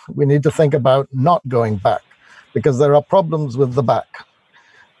forward. We need to think about not going back because there are problems with the back.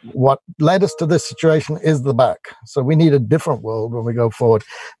 What led us to this situation is the back. So we need a different world when we go forward.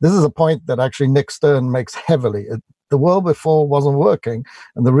 This is a point that actually Nick Stern makes heavily. The world before wasn't working,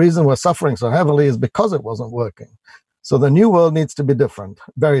 and the reason we're suffering so heavily is because it wasn't working. So the new world needs to be different,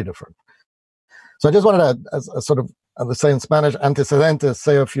 very different. So I just wanted to, as a sort of, as they say in Spanish, antecedentes,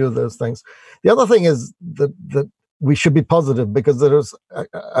 say a few of those things. The other thing is that we should be positive because there's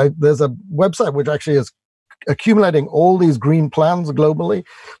a website which actually is accumulating all these green plans globally.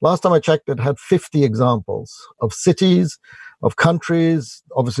 Last time I checked, it had 50 examples of cities, of countries,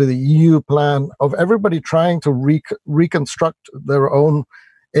 obviously the EU plan, of everybody trying to reconstruct their own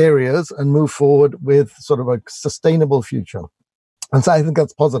areas and move forward with sort of a sustainable future. And so I think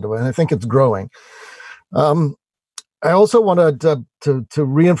that's positive, and I think it's growing. I also wanted to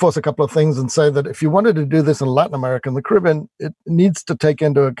reinforce a couple of things and say that if you wanted to do this in Latin America and the Caribbean, it needs to take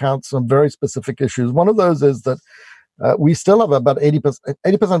into account some very specific issues. One of those is that we still have about 80%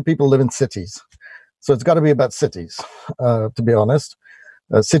 of people live in cities. So it's got to be about cities, to be honest.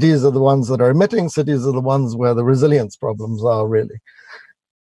 Cities are the ones that are emitting. Cities are the ones where the resilience problems are, really.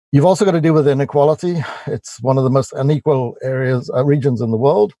 You've also got to deal with inequality. It's one of the most unequal regions in the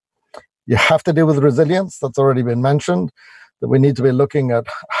world. You have to deal with resilience. That's already been mentioned, that we need to be looking at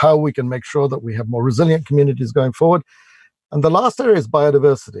how we can make sure that we have more resilient communities going forward. And the last area is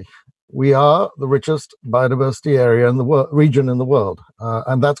biodiversity. We are the richest biodiversity area in the region in the world.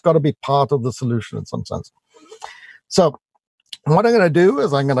 And that's got to be part of the solution in some sense. So what I'm going to do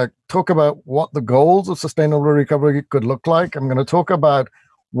is I'm going to talk about what the goals of sustainable recovery could look like. I'm going to talk about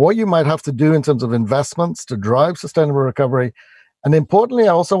what you might have to do in terms of investments to drive sustainable recovery. And importantly,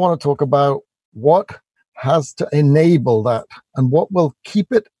 I also want to talk about what has to enable that and what will keep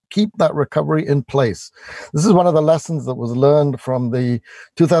that recovery in place. This is one of the lessons that was learned from the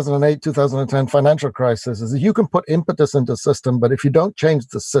 2008-2010 financial crisis, is that you can put impetus into a system, but if you don't change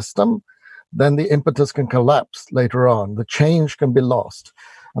the system, then the impetus can collapse later on. The change can be lost.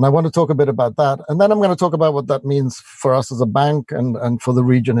 And I want to talk a bit about that. And then I'm going to talk about what that means for us as a bank and for the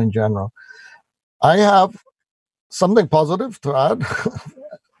region in general. I have something positive to add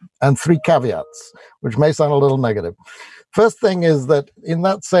and 3 caveats, which may sound a little negative. First thing is that in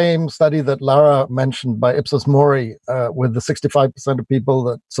that same study that Lara mentioned by Ipsos Mori, with the 65% of people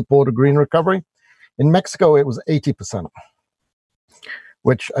that support a green recovery, in Mexico, it was 80%.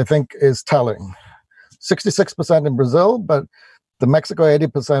 which I think is telling. 66% in Brazil, but the Mexico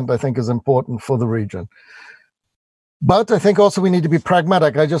 80% I think is important for the region. But I think also we need to be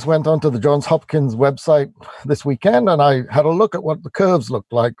pragmatic. I just went onto the Johns Hopkins website this weekend and I had a look at what the curves look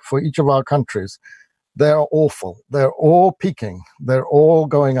like for each of our countries. They're awful. They're all peaking. They're all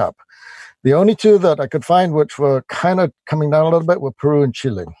going up. The only two that I could find which were kind of coming down a little bit were Peru and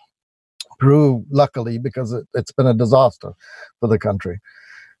Chile. Peru, luckily, because it's been a disaster for the country.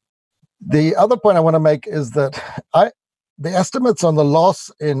 The other point I want to make is that the estimates on the loss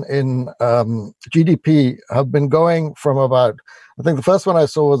in GDP have been going from about, I think the first one I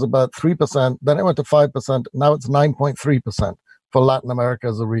saw was about 3%, then it went to 5%, now it's 9.3% for Latin America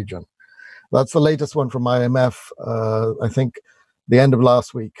as a region. That's the latest one from IMF, I think the end of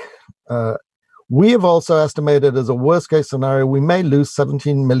last week. We have also estimated as a worst case scenario, we may lose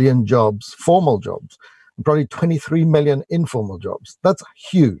 17 million jobs, formal jobs, and probably 23 million informal jobs. That's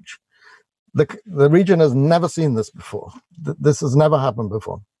huge. The region has never seen this before. This has never happened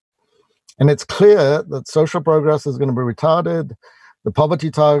before. And it's clear that social progress is going to be retarded, the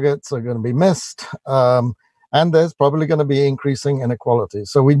poverty targets are going to be missed, and there's probably going to be increasing inequality.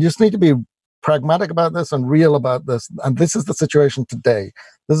 So we just need to be pragmatic about this and real about this. And this is the situation today.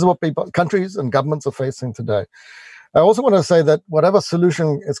 This is what countries and governments are facing today. I also want to say that whatever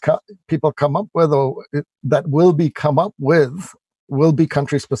solution people come up with or that will be come up with will be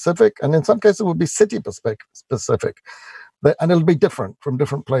country specific, and in some cases will be city specific, and it'll be different from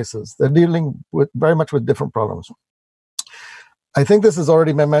different places. They're dealing with very much with different problems. I think this has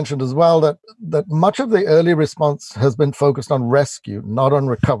already been mentioned as well, that much of the early response has been focused on rescue, not on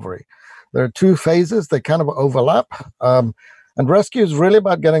recovery. There are two phases, they kind of overlap. And rescue is really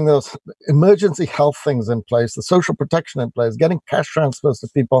about getting those emergency health things in place, the social protection in place, getting cash transfers to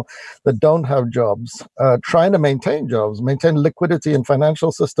people that don't have jobs, trying to maintain jobs, maintain liquidity in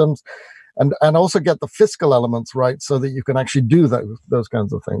financial systems, and also get the fiscal elements right so that you can actually do those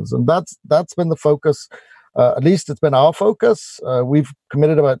kinds of things. And that's been the focus. At least it's been our focus. We've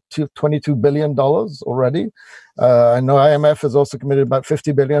committed about $22 billion already. I know IMF has also committed about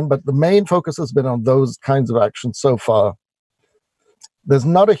 $50 billion, but the main focus has been on those kinds of actions so far. There's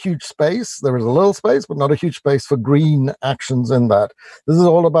not a huge space. There is a little space, but not a huge space for green actions in that. This is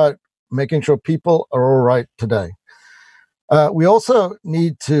all about making sure people are all right today. We also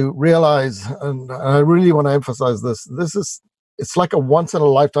need to realize, and I really want to emphasize this, it's like a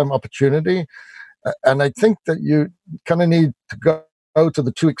once-in-a-lifetime opportunity. And I think that you kind of need to go to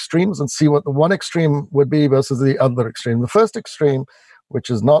the two extremes and see what the one extreme would be versus the other extreme. The first extreme, which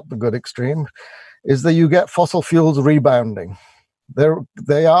is not the good extreme, is that you get fossil fuels rebounding.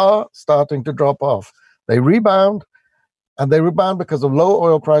 They are starting to drop off. They rebound, and they rebound because of low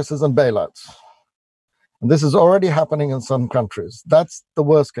oil prices and bailouts. And this is already happening in some countries. That's the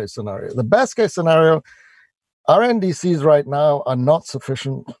worst case scenario. The best case scenario, our NDCs right now are not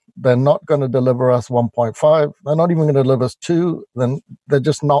sufficient. They're not going to deliver us 1.5. They're not even going to deliver us 2. Then they're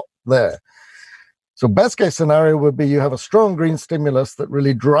just not there. So best case scenario would be you have a strong green stimulus that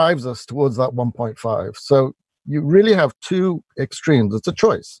really drives us towards that 1.5. So you really have two extremes. It's a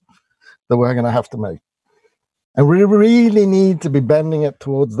choice that we're going to have to make. And we really need to be bending it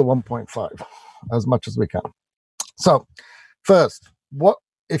towards the 1.5 as much as we can. So first,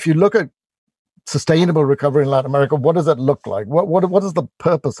 if you look at sustainable recovery in Latin America, what does it look like? What is the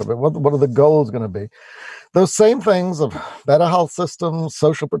purpose of it? What are the goals going to be? Those same things of better health systems,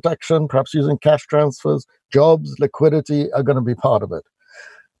 social protection, perhaps using cash transfers, jobs, liquidity are going to be part of it.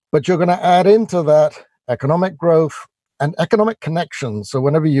 But you're going to add into that economic growth and economic connections. So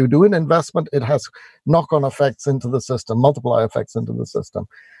whenever you do an investment, it has knock-on effects into the system, multiplier effects into the system.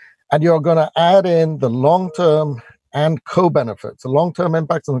 And you're going to add in the long-term and co-benefits, the long-term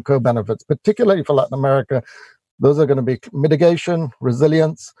impacts and the co-benefits, particularly for Latin America. Those are going to be mitigation,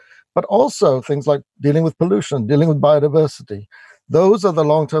 resilience, but also things like dealing with pollution, dealing with biodiversity. Those are the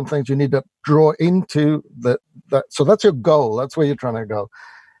long-term things you need to draw into that. So that's your goal. That's where you're trying to go.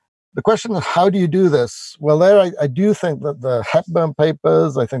 The question is, how do you do this? Well, there I do think that the Hepburn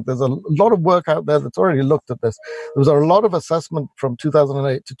papers, I think there's a lot of work out there that's already looked at this. There was a lot of assessment from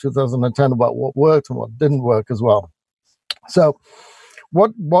 2008 to 2010 about what worked and what didn't work as well. So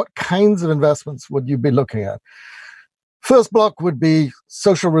what kinds of investments would you be looking at? First block would be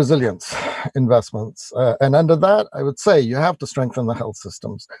social resilience investments. And under that, I would say you have to strengthen the health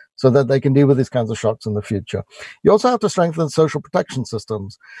systems so that they can deal with these kinds of shocks in the future. You also have to strengthen social protection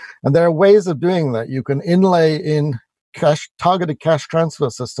systems. And there are ways of doing that. You can inlay in targeted cash transfer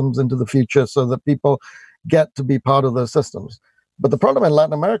systems into the future so that people get to be part of those systems. But the problem in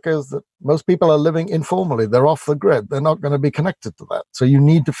Latin America is that most people are living informally. They're off the grid. They're not going to be connected to that. So you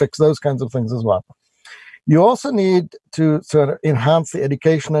need to fix those kinds of things as well. You also need to sort of enhance the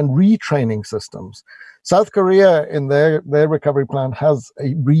education and retraining systems. South Korea, in their recovery plan, has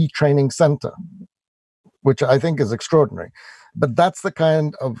a retraining center, which I think is extraordinary. But that's the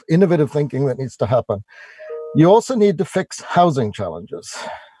kind of innovative thinking that needs to happen. You also need to fix housing challenges.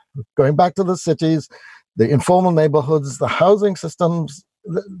 Going back to the cities, the informal neighborhoods, the housing systems,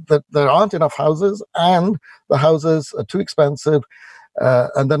 that there aren't enough houses, and the houses are too expensive,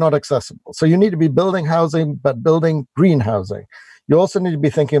 and they're not accessible. So you need to be building housing, but building green housing. You also need to be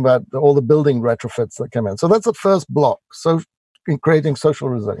thinking about all the building retrofits that come in. So that's the first block, so in creating social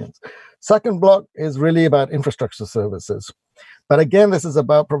resilience. Second block is really about infrastructure services. But again, this is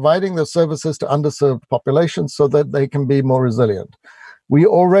about providing the services to underserved populations so that they can be more resilient. We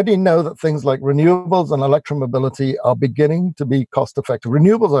already know that things like renewables and electromobility are beginning to be cost-effective.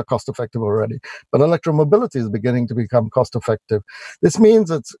 Renewables are cost-effective already, but electromobility is beginning to become cost-effective. This means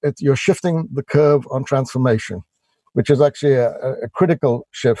you're shifting the curve on transformation, which is actually a critical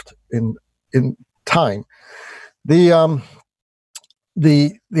shift in time. The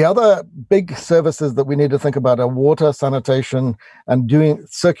other big services that we need to think about are water, sanitation, and doing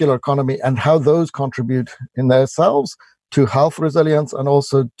circular economy, and how those contribute in themselves to health resilience and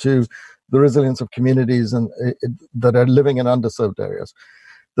also to the resilience of communities that are living in underserved areas.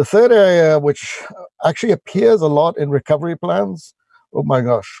 The third area, which actually appears a lot in recovery plans, oh my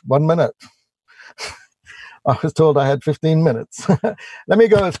gosh, 1 minute. I was told I had 15 minutes. Let me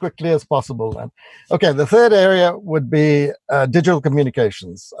go as quickly as possible then. Okay, the third area would be digital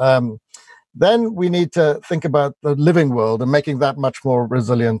communications. Then we need to think about the living world and making that much more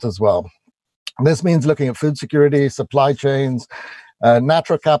resilient as well. This means looking at food security, supply chains,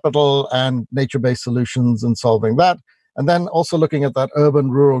 natural capital, and nature-based solutions and solving that. And then also looking at that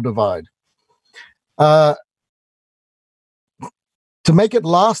urban-rural divide. To make it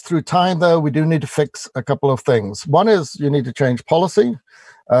last through time, though, we do need to fix a couple of things. One is you need to change policy.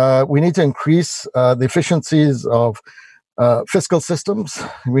 We need to increase the efficiencies of fiscal systems.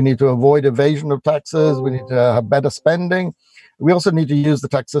 We need to avoid evasion of taxes. We need to have better spending. We also need to use the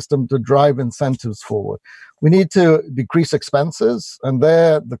tax system to drive incentives forward. We need to decrease expenses, and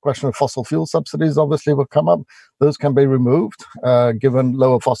there the question of fossil fuel subsidies obviously will come up. Those can be removed given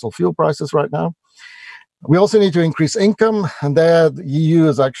lower fossil fuel prices right now. We also need to increase income, and there the EU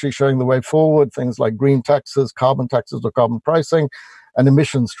is actually showing the way forward, things like green taxes or carbon pricing, and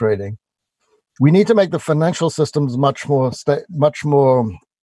emissions trading. We need to make the financial systems much more stable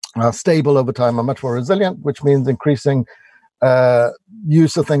over time and much more resilient, which means increasing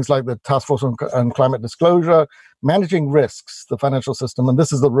use of things like the Task Force on Climate Disclosure, managing risks, the financial system, and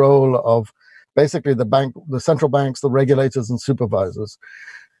this is the role of basically the central banks, the regulators, and supervisors.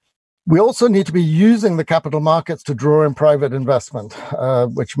 We also need to be using the capital markets to draw in private investment,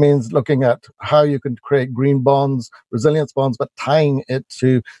 which means looking at how you can create green bonds, resilience bonds, but tying it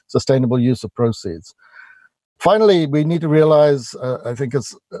to sustainable use of proceeds. Finally, we need to realize, I think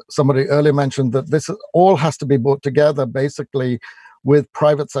as somebody earlier mentioned, that this all has to be brought together basically with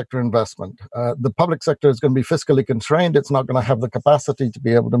private sector investment. The public sector is going to be fiscally constrained. It's not going to have the capacity to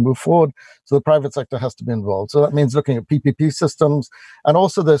be able to move forward. So the private sector has to be involved. So that means looking at PPP systems, and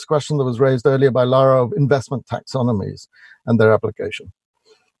also this question that was raised earlier by Lara of investment taxonomies and their application.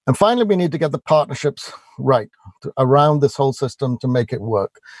 And finally, we need to get the partnerships right around this whole system to make it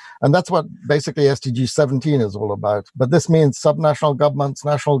work. And that's what basically SDG 17 is all about. But this means subnational governments,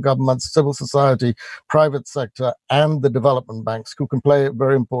 national governments, civil society, private sector, and the development banks who can play a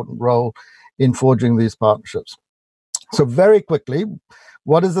very important role in forging these partnerships. So very quickly,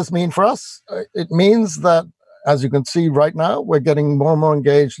 what does this mean for us? It means that, as you can see right now, we're getting more and more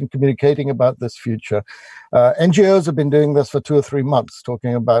engaged in communicating about this future. NGOs have been doing this for 2 or 3 months,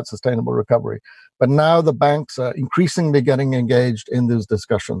 talking about sustainable recovery. But now the banks are increasingly getting engaged in these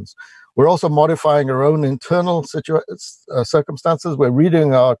discussions. We're also modifying our own internal circumstances. We're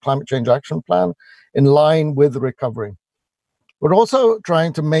redoing our climate change action plan in line with recovery. We're also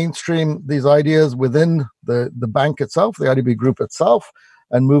trying to mainstream these ideas within the bank itself, the IDB group itself,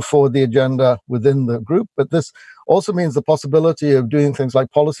 and move forward the agenda within the group. But this also means the possibility of doing things like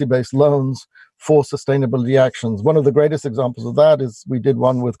policy-based loans for sustainability actions. One of the greatest examples of that is we did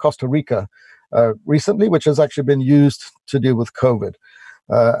one with Costa Rica recently, which has actually been used to deal with COVID.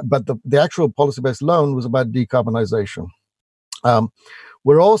 But the actual policy-based loan was about decarbonization.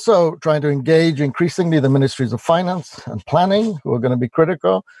 We're also trying to engage increasingly the ministries of finance and planning, who are going to be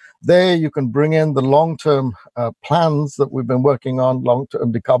critical, There you can bring in the long-term plans that we've been working on,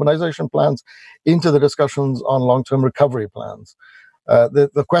 long-term decarbonization plans, into the discussions on long-term recovery plans.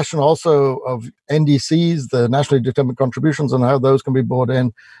 The question also of NDCs, the nationally determined contributions, and how those can be brought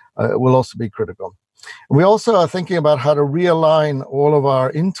in will also be critical. We also are thinking about how to realign all of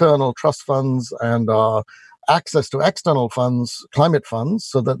our internal trust funds and our access to external funds, climate funds,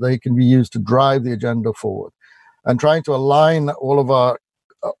 so that they can be used to drive the agenda forward. And trying to align all of our,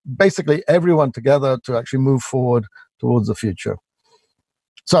 basically everyone together to actually move forward towards the future.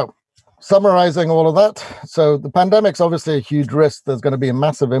 So, summarizing all of that, so the pandemic's obviously a huge risk. There's going to be a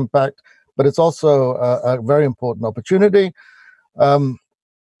massive impact, but it's also a very important opportunity.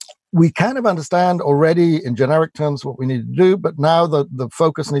 We kind of understand already in generic terms what we need to do, but now the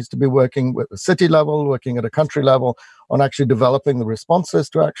focus needs to be working at the city level, working at a country level on actually developing the responses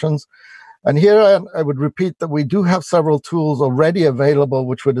to actions. And here I would repeat that we do have several tools already available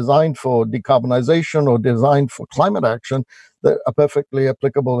which were designed for decarbonization or designed for climate action that are perfectly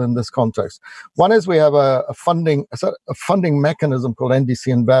applicable in this context. One is we have a funding mechanism called NDC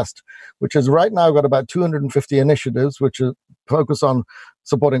Invest, which has right now got about 250 initiatives which are focused on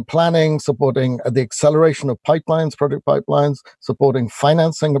supporting planning, supporting the acceleration of pipelines, project pipelines, supporting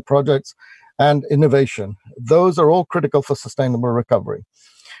financing of projects, and innovation. Those are all critical for sustainable recovery.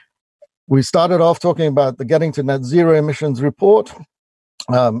 We started off talking about the Getting to Net Zero Emissions report.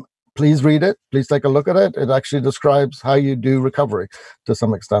 Please read it. Please take a look at it. It actually describes how you do recovery to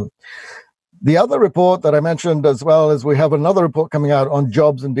some extent. The other report that I mentioned as well is we have another report coming out on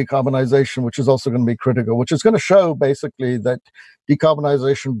jobs and decarbonization, which is also going to be critical, which is going to show basically that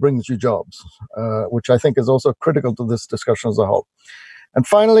decarbonization brings you jobs, which I think is also critical to this discussion as a whole. And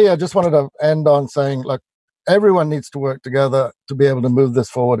finally, I just wanted to end on saying, look, everyone needs to work together to be able to move this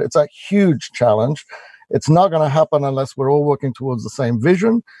forward. It's a huge challenge. It's not going to happen unless we're all working towards the same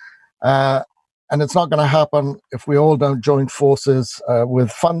vision. And it's not going to happen if we all don't join forces with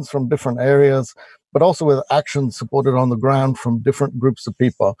funds from different areas, but also with actions supported on the ground from different groups of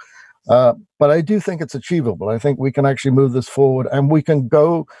people. But I do think it's achievable. I think we can actually move this forward, and we can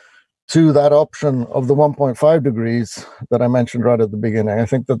go to that option of the 1.5 degrees that I mentioned right at the beginning. I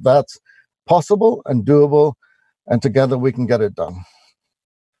think that that's possible and doable, and together we can get it done.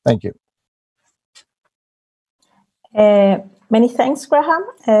 Thank you. Many thanks, Graham.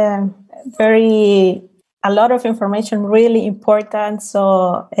 A lot of information, really important.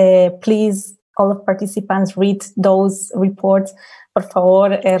 So please, all the participants, read those reports. Por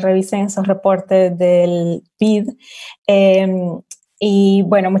favor, revisen esos reportes del BID. Y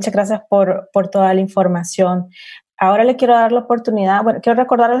bueno, muchas gracias por toda la información. Ahora le quiero dar la oportunidad, quiero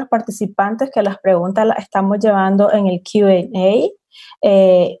recordar a los participantes que las preguntas las estamos llevando en el Q&A,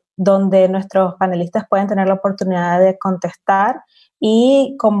 donde nuestros panelistas pueden tener la oportunidad de contestar.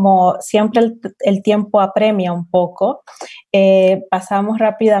 Y como siempre el tiempo apremia un poco, pasamos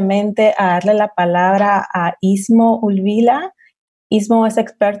rápidamente a darle la palabra a Ismo Ulvila. Ismo es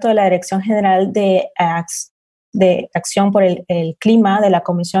experto de la Dirección General de Acción por el Clima de la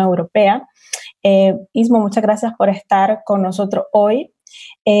Comisión Europea. Ismo, muchas gracias por estar con nosotros hoy.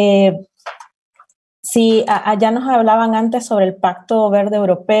 Sí, allá nos hablaban antes sobre el Pacto Verde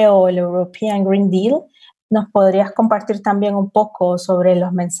Europeo, el European Green Deal. ¿Nos podrías compartir también un poco sobre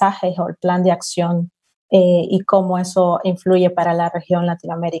los mensajes o el plan de acción y cómo eso influye para la región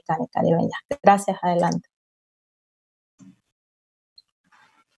latinoamericana y caribeña? Gracias, adelante.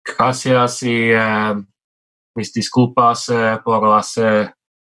 Gracias y mis disculpas por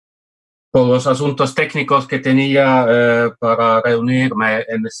los asuntos técnicos que tenía para reunirme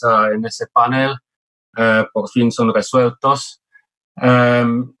en ese panel. Por fin son resueltos.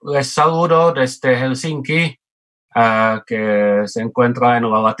 Les saludo desde Helsinki, que se encuentra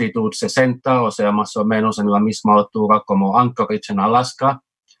en la latitud 60, o sea, más o menos en la misma altura como Anchorage en Alaska.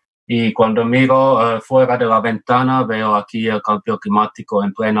 Y cuando miro fuera de la ventana, veo aquí el cambio climático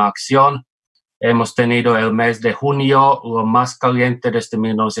en plena acción. Hemos tenido el mes de junio, lo más caliente desde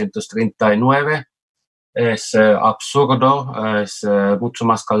 1939. Es absurdo, es mucho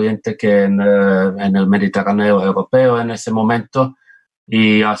más caliente que en el Mediterráneo europeo en ese momento.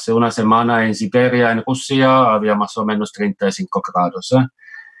 Y hace una semana en Siberia, en Rusia, había más o menos 35 grados.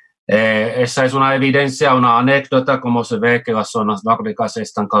 Esa es una evidencia, una anécdota, como se ve que las zonas nórdicas se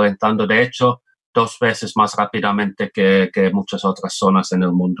están calentando, de hecho, 2 veces más rápidamente que muchas otras zonas en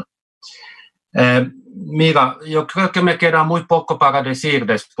el mundo. Mira, yo creo que me queda muy poco para decir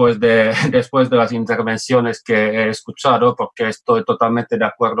después de las intervenciones que he escuchado, porque estoy totalmente de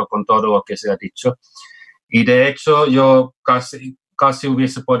acuerdo con todo lo que se ha dicho. Y de hecho, yo casi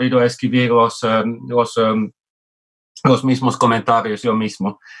hubiese podido escribir los mismos comentarios yo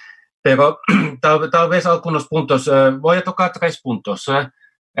mismo. pero tal vez algunos puntos. Voy a tocar 3 puntos.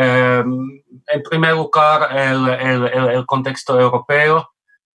 En primer lugar, el contexto europeo.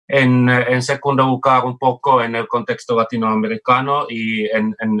 En segundo lugar, un poco en el contexto latinoamericano. Y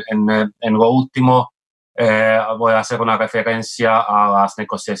en lo último, voy a hacer una referencia a las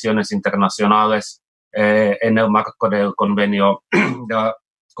negociaciones internacionales en el marco del Convenio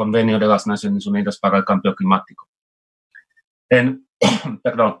de las Naciones Unidas para el Cambio Climático.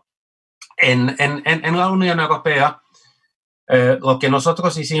 Perdón. En la Unión Europea, lo que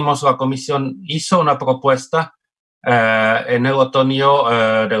nosotros hicimos, la Comisión hizo una propuesta en el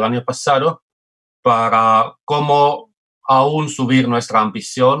otoño del año pasado para cómo aún subir nuestra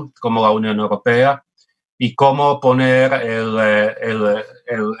ambición como la Unión Europea y cómo poner el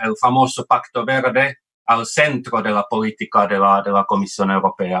famoso Pacto Verde al centro de la política de la Comisión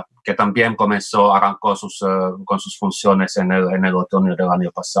Europea, que también arrancó con sus funciones en el otoño del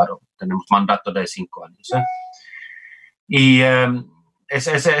año pasado. Tenemos mandato de 5 años. Y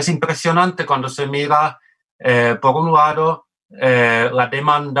es impresionante cuando se mira, por un lado, la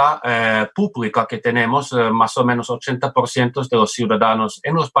demanda pública que tenemos. Más o menos 80% de los ciudadanos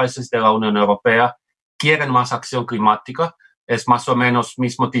en los países de la Unión Europea quieren más acción climática. Es más o menos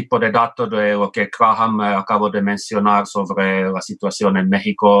mismo tipo de dato de lo que Graham acabo de mencionar sobre la situación en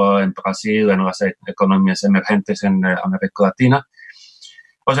México, en Brasil, en las economías emergentes en América Latina.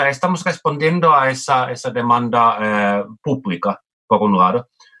 O sea, estamos respondiendo a esa demanda pública, por un lado.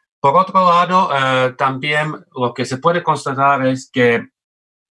 Por otro lado, también lo que se puede constatar es que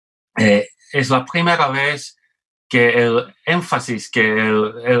es la primera vez que el énfasis, que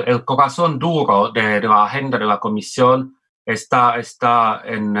el corazón duro de la agenda de la Comisión está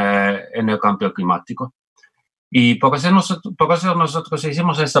en el cambio climático. Y por eso nosotros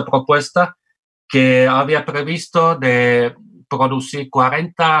hicimos esta propuesta que había previsto de producir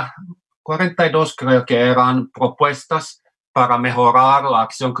 42, creo que eran propuestas para mejorar la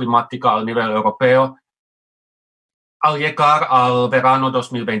acción climática a nivel europeo al llegar al verano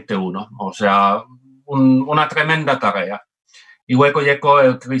 2021. O sea, una tremenda tarea. Y luego llegó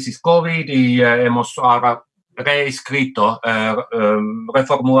el crisis COVID y hemos ahora reescrito,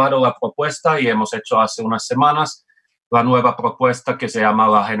 reformulado la propuesta y hemos hecho hace unas semanas la nueva propuesta que se llama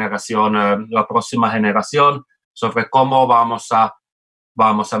la próxima generación, sobre cómo vamos a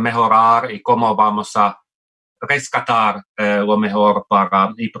mejorar y cómo vamos a rescatar lo mejor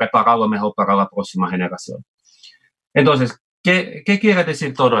y preparar lo mejor para la próxima generación. Entonces, ¿qué quiere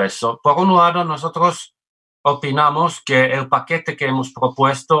decir todo eso? Por un lado, nosotros opinamos que el paquete que hemos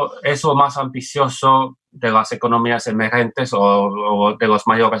propuesto es lo más ambicioso de las economías emergentes o de las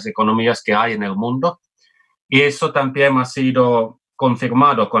mayores economías que hay en el mundo. Y eso también ha sido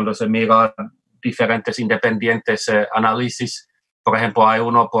confirmado cuando se mira diferentes independientes análisis. Por ejemplo, hay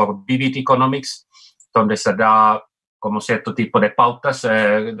uno por Vivid Economics, donde se da como cierto tipo de pautas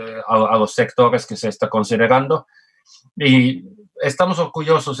a los sectores que se está considerando. Y estamos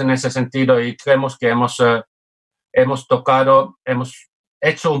orgullosos en ese sentido y creemos que hemos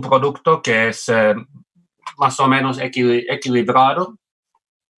hecho un producto que es más o menos equilibrado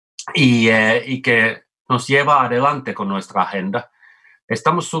y que nos lleva adelante con nuestra agenda.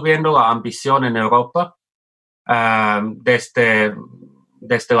 Estamos subiendo la ambición en Europa desde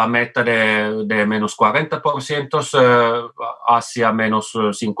la meta de menos 40% hacia menos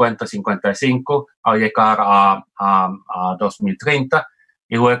 50-55% al llegar a 2030.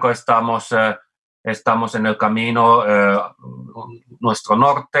 Y luego estamos en el camino, nuestro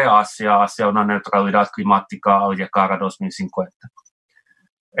norte, hacia una neutralidad climática al llegar a 2050.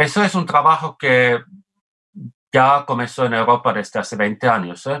 Eso es un trabajo que ya comenzó en Europa desde hace 20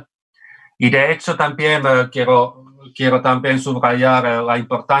 años. Y de hecho también quiero también subrayar la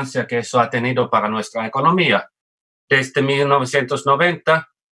importancia que eso ha tenido para nuestra economía. Desde 1990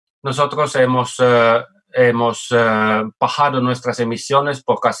 nosotros hemos bajado nuestras emisiones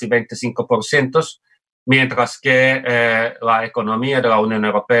por casi 25%, mientras que la economía de la Unión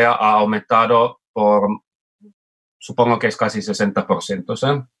Europea ha aumentado por, supongo que es casi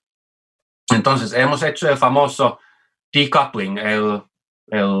 60%. Entonces, hemos hecho el famoso decoupling, el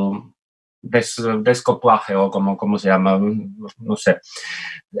descoplaje o como se llama, no sé.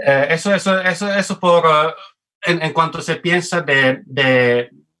 Eso por en cuanto se piensa de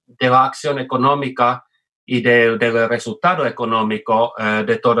la acción económica y del resultado económico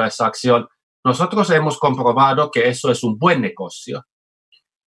de toda esa acción. Nosotros hemos comprobado que eso es un buen negocio.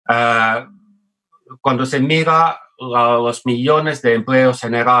 Cuando se mira los millones de empleos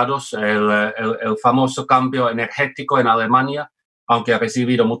generados, el famoso cambio energético en Alemania, aunque ha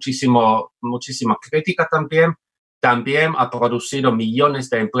recibido muchísima crítica también, también ha producido millones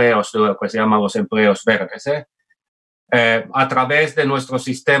de empleos, de lo que se llaman los empleos verdes, a través de nuestro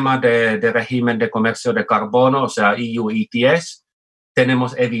sistema de régimen de comercio de carbono, o sea, EU ETS,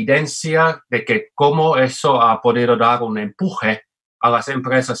 tenemos evidencia de que cómo eso ha podido dar un empuje a las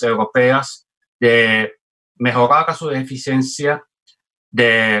empresas europeas de mejorar su eficiencia,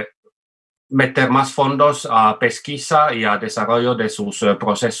 de meter más fondos a pesquisa y a desarrollo de sus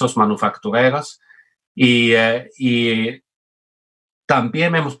procesos manufactureros. Y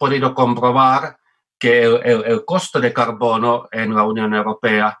también hemos podido comprobar que el costo de carbono en la Unión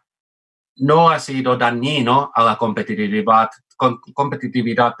Europea no ha sido dañino a la competitividad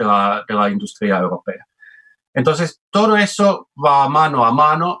de la industria europea. Entonces, todo eso va mano a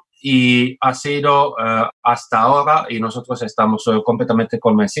mano y ha sido hasta ahora, y nosotros estamos completamente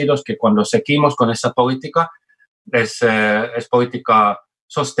convencidos que cuando seguimos con esa política, es política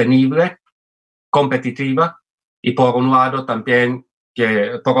sostenible, competitiva, y por un lado también,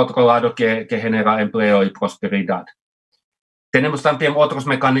 por otro lado, que genera empleo y prosperidad. Tenemos también otros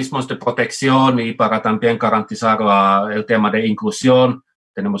mecanismos de protección y para también garantizar el tema de inclusión.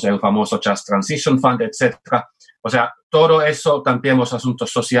 Tenemos el famoso Just Transition Fund, etc. O sea, todo eso, también los asuntos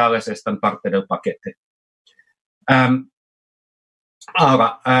sociales están parte del paquete.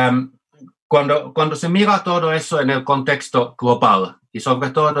 Ahora, cuando se mira todo eso en el contexto global y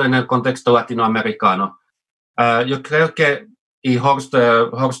sobre todo en el contexto latinoamericano, yo creo que, y Horst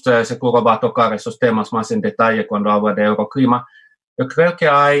seguro va a tocar esos temas más en detalle cuando habla de Euroclima, yo creo que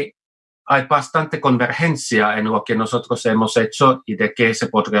hay bastante convergencia en lo que nosotros hemos hecho y de qué se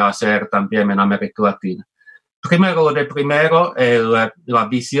podría hacer también en América Latina. Primero, la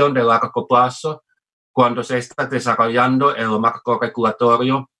visión de largo plazo, cuando se está desarrollando el marco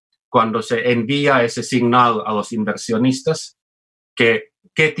regulatorio, cuando se envía ese señal a los inversionistas, que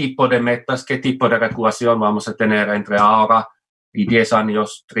qué tipo de metas, qué tipo de regulación vamos a tener entre ahora y 10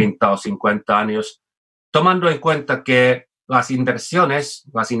 años, 30 o 50 años, tomando en cuenta que las inversiones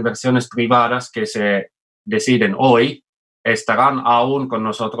privadas que se deciden hoy estarán aún con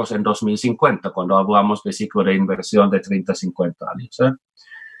nosotros en 2050, cuando hablamos de ciclo de inversión de 30, 50 años.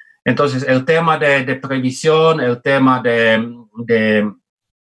 Entonces, el tema de previsión, el tema de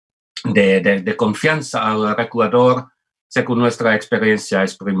confianza al regulador, según nuestra experiencia,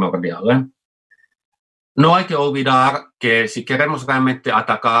 es primordial. No hay que olvidar que si queremos realmente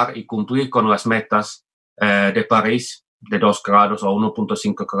atacar y cumplir con las metas de París, de 2 grados o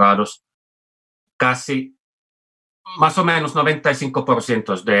 1.5 grados, casi más o menos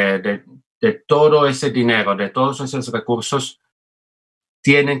 95% de todo ese dinero, de todos esos recursos,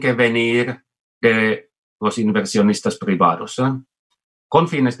 tienen que venir de los inversionistas privados, con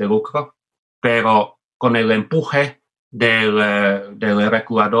fines de lucro, pero con el empuje del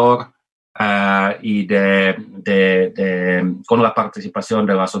regulador y con la participación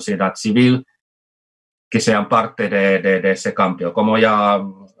de la sociedad civil, que sean parte de ese cambio, como ya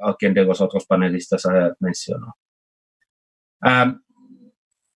alguien de los otros panelistas mencionó.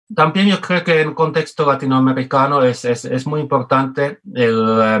 También yo creo que en el contexto latinoamericano es muy importante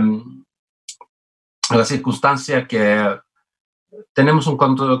la circunstancia que tenemos un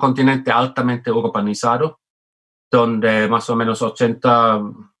continente altamente urbanizado, donde más o menos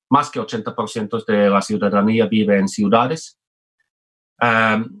más que 80% de la ciudadanía vive en ciudades.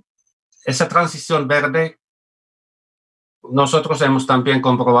 Esa transición verde, nosotros hemos también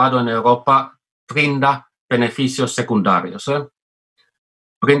comprobado en Europa, brinda beneficios secundarios.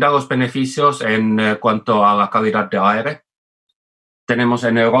 Brinda los beneficios en cuanto a la calidad de aire. Tenemos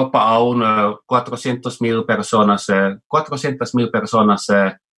en Europa aún 400.000 personas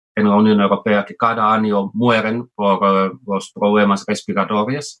en la Unión Europea que cada año mueren por los problemas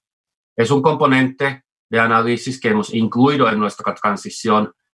respiratorios. Es un componente de análisis que hemos incluido en nuestra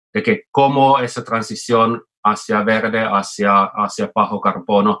transición, de que cómo esa transición hacia verde, hacia bajo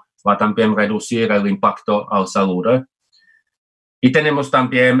carbono, va a también reducir el impacto a la salud. Y tenemos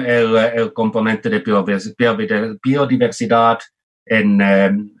también el componente de biodiversidad en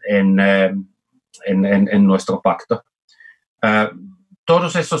nuestro pacto.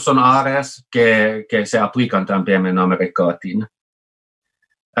 Todos esos son áreas que se aplican también en América Latina.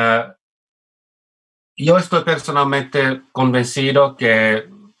 Yo estoy personalmente convencido que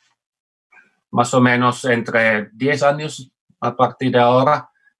más o menos entre 10 años a partir de ahora,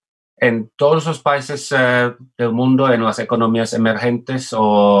 en todos los países del mundo, en las economías emergentes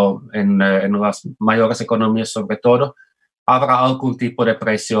o en las mayores economías sobre todo, habrá algún tipo de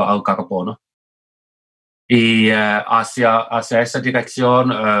precio al carbono. Y hacia esa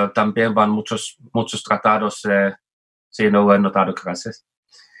dirección también van muchos tratados, si no lo he notado, gracias.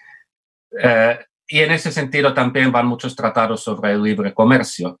 y en ese sentido también van muchos tratados sobre el libre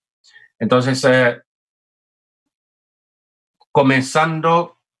comercio. Entonces,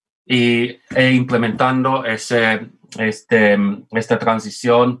 comenzando e implementando esta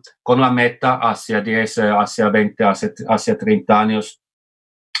transición con la meta hacia 10, hacia 20, hacia 30 años,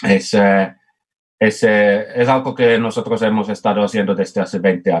 es algo que nosotros hemos estado haciendo desde hace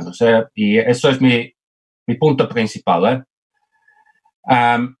 20 años. Y eso es mi punto principal.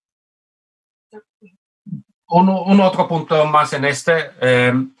 Un otro punto más en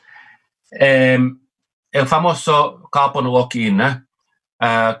el famoso carbon lock-in.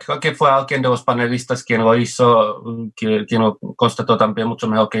 Creo que fue alguien de los panelistas quien lo hizo, quien lo constató también mucho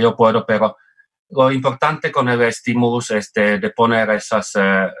mejor que yo puedo, pero lo importante con el estímulo es de poner esas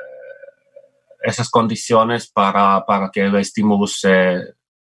condiciones para que el estímulo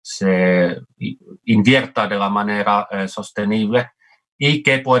se invierta de la manera sostenible y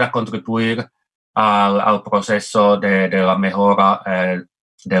que pueda contribuir al proceso de la mejora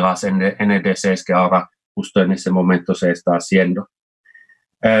de las NDCs que ahora justo en ese momento se está haciendo.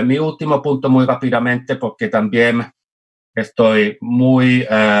 Mi último punto muy rápidamente, porque también estoy muy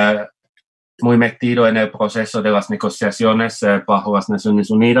metido en el proceso de las negociaciones bajo las Naciones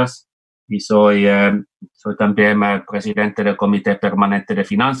Unidas y soy también presidente del Comité Permanente de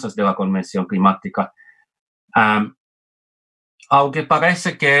Finanzas de la Convención Climática. Aunque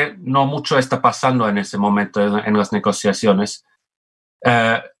parece que no mucho está pasando en ese momento en las negociaciones,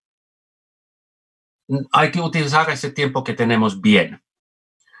 hay que utilizar ese tiempo que tenemos bien.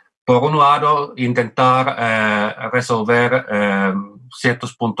 Por un lado, intentar resolver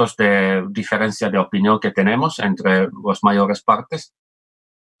ciertos puntos de diferencia de opinión que tenemos entre las mayores partes.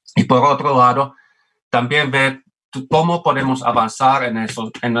 Y por otro lado, también ver cómo podemos avanzar en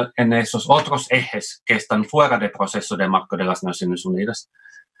esos otros ejes que están fuera del proceso de marco de las Naciones Unidas.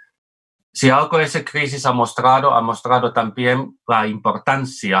 Si algo esa crisis ha mostrado también la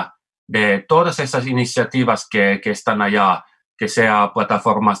importancia de todas esas iniciativas que están allá, que sea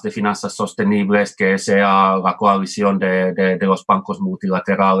plataformas de finanzas sostenibles, que sea la coalición de los bancos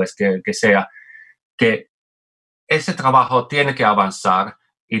multilaterales, que sea, que ese trabajo tiene que avanzar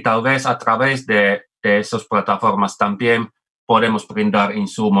y tal vez a través de esas plataformas también podemos brindar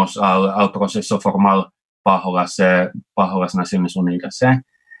insumos al proceso formal bajo las Naciones Unidas.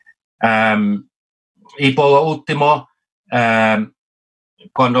 Y por lo último,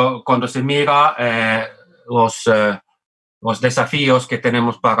 cuando se mira los desafíos que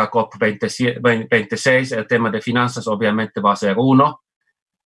tenemos para COP26, el tema de finanzas obviamente va a ser uno,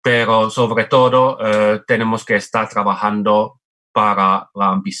 pero sobre todo tenemos que estar trabajando para la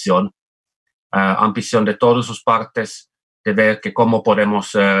ambición de todas sus partes, de ver que cómo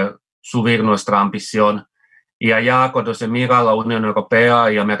podemos subir nuestra ambición. Y allá, cuando se mira la Unión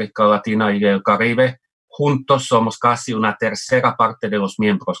Europea y América Latina y el Caribe, juntos somos casi una tercera parte de los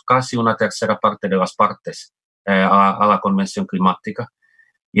miembros, casi una tercera parte de las partes a la Convención Climática.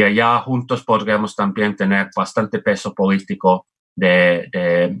 Y allá juntos podríamos también tener bastante peso político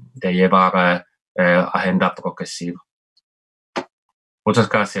de llevar agenda progresiva. Muchas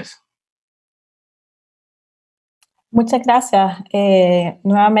gracias. Muchas gracias.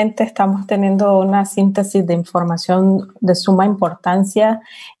 Nuevamente estamos teniendo una síntesis de información de suma importancia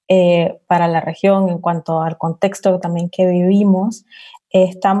para la región en cuanto al contexto también que vivimos.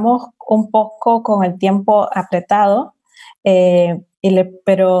 Estamos un poco con el tiempo apretado,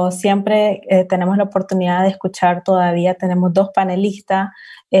 pero siempre tenemos la oportunidad de escuchar todavía. Tenemos dos panelistas.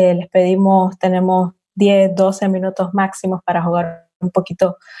 Les pedimos, tenemos 10, 12 minutos máximos para jugar un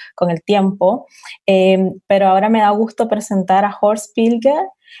poquito con el tiempo, pero ahora me da gusto presentar a Horst Pilger.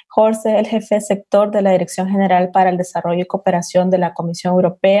 Horst es el jefe de sector de la Dirección General para el Desarrollo y Cooperación de la Comisión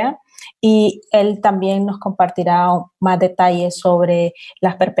Europea y él también nos compartirá más detalles sobre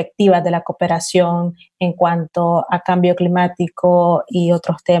las perspectivas de la cooperación en cuanto a cambio climático y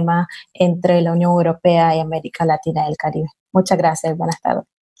otros temas entre la Unión Europea y América Latina y el Caribe. Muchas gracias, buenas tardes.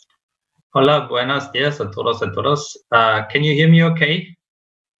 Hola, buenos días a todos. Can you hear me okay?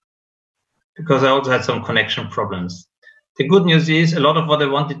 Because I also had some connection problems. The good news is a lot of what I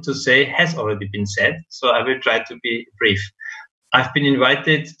wanted to say has already been said, so I will try to be brief. I've been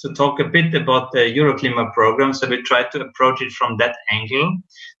invited to talk a bit about the Euroclima program, so we try to approach it from that angle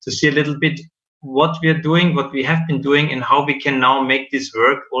to see a little bit what we are doing, what we have been doing, and how we can now make this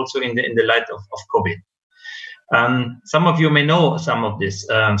work also in the light of COVID. Some of you may know some of this,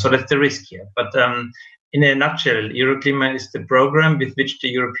 so that's the risk here. But in a nutshell, Euroclima is the program with which the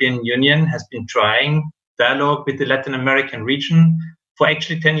European Union has been trying dialogue with the Latin American region for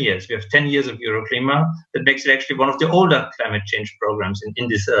actually 10 years. We have 10 years of Euroclima. That makes it actually one of the older climate change programs in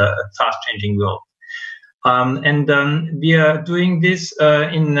this fast-changing world. We are doing this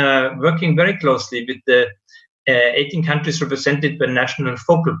in working very closely with the 18 countries represented by national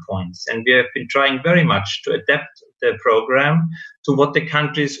focal points. And we have been trying very much to adapt the program to what the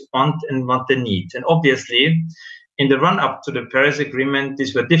countries want and what they need. And obviously, in the run-up to the Paris Agreement,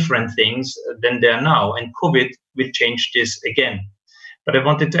 these were different things than they are now. And COVID will change this again. But I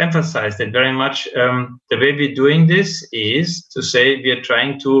wanted to emphasize that very much the way we're doing this is to say we are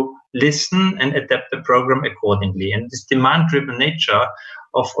trying to listen and adapt the program accordingly. And this demand-driven nature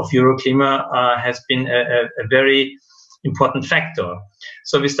of Euroclima has been a very important factor.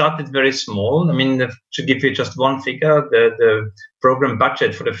 So we started very small. I mean, to give you just one figure, the program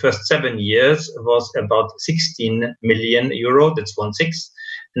budget for the first 7 years was about 16 million euro, that's 1/6.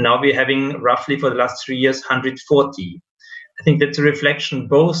 And now we're having roughly for the last 3 years, 140. I think that's a reflection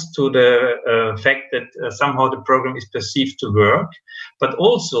both to the fact that somehow the program is perceived to work, but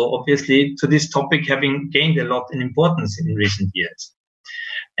also obviously to this topic having gained a lot in importance in recent years.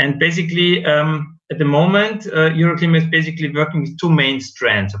 And basically, at the moment, Euroclima is basically working with two main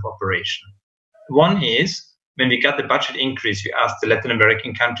strands of operation. One is, when we got the budget increase, we asked the Latin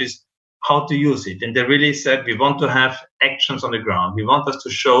American countries how to use it. And they really said, we want to have actions on the ground. We want us to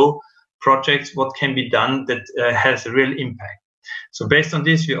show projects, what can be done that has a real impact. So based on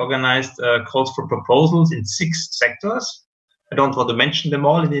this, we organized calls for proposals in 6 sectors. I don't want to mention them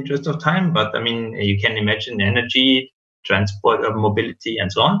all in the interest of time, but I mean, you can imagine energy, transport, urban mobility,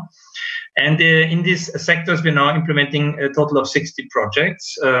 and so on. And in these sectors, we're now implementing a total of 60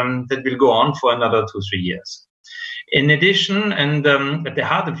 projects that will go on for another 2-3 years. In addition, and at the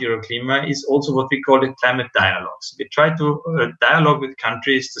heart of Euroclima is also what we call the climate dialogues. We try to dialogue with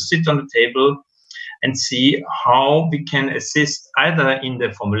countries to sit on the table and see how we can assist either in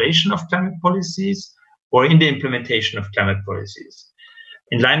the formulation of climate policies or in the implementation of climate policies.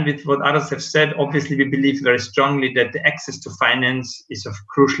 In line with what others have said, obviously we believe very strongly that the access to finance is of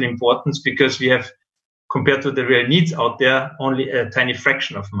crucial importance because we have, compared to the real needs out there, only a tiny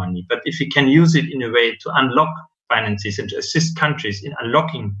fraction of money. But if we can use it in a way to unlock finances and to assist countries in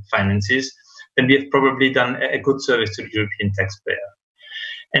unlocking finances, then we have probably done a good service to the European taxpayer.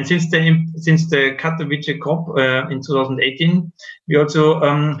 And since the Katowice COP in 2018, we also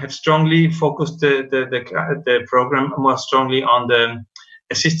have strongly focused the program more strongly on the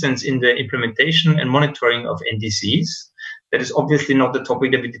assistance in the implementation and monitoring of NDCs. That is obviously not the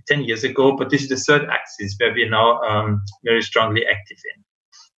topic that we did 10 years ago, but this is the third axis where we are now very strongly active in.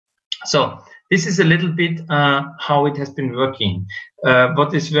 So this is a little bit how it has been working.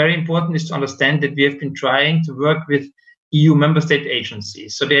 What is very important is to understand that we have been trying to work with EU member state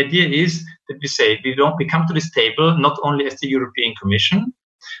agencies. So the idea is that we say we come to this table not only as the European Commission,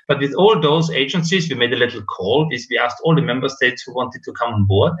 but with all those agencies. We made a little call. We asked all the member states who wanted to come on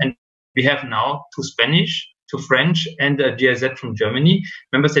board, and we have now 2 Spanish, 2 French, and a GIZ from Germany,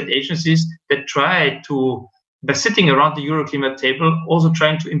 member state agencies that try to, by sitting around the Euroclima table, also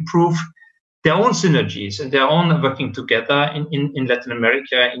trying to improve their own synergies and their own working together in Latin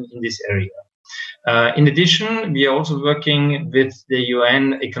America in this area. In addition, we are also working with the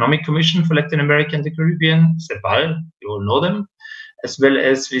UN Economic Commission for Latin America and the Caribbean, CEPAL, you all know them, as well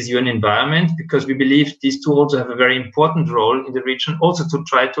as with UN Environment, because we believe these two also have a very important role in the region, also to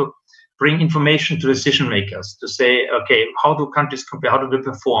try to bring information to decision makers, to say, okay, how do countries compare, how do they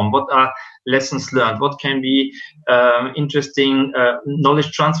perform, what are lessons learned, what can be interesting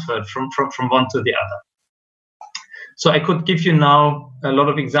knowledge transferred from one to the other. So I could give you now a lot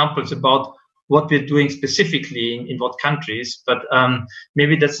of examples about what we're doing specifically in what countries, but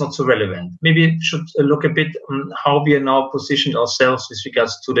maybe that's not so relevant. Maybe we should look a bit on how we are now positioned ourselves with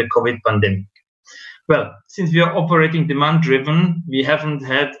regards to the COVID pandemic. Well, since we are operating demand-driven, we haven't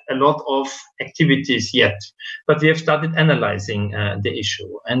had a lot of activities yet, but we have started analyzing the issue.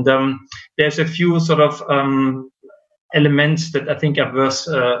 And there's a few sort of elements that I think are worth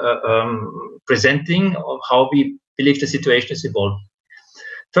presenting of how we believe the situation is evolving.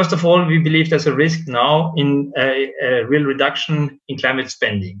 First of all, we believe there's a risk now in a real reduction in climate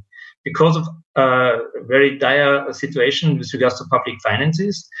spending because of a very dire situation with regards to public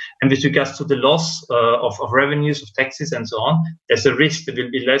finances and with regards to the loss of revenues, of taxes, and so on. There's a risk there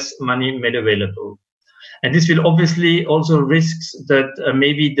will be less money made available. And this will obviously also risks that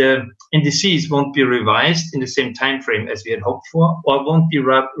maybe the NDCs won't be revised in the same time frame as we had hoped for, or won't be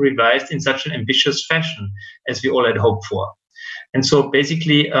revised in such an ambitious fashion as we all had hoped for. And so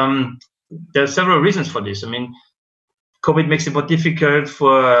basically, there are several reasons for this. I mean, COVID makes it more difficult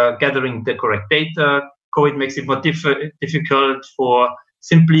for gathering the correct data. COVID makes it more difficult for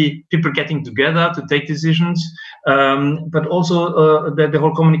simply people getting together to take decisions. But also the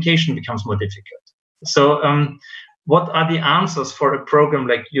whole communication becomes more difficult. So what are the answers for a program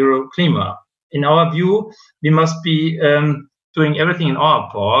like Euroclima? In our view, we must be doing everything in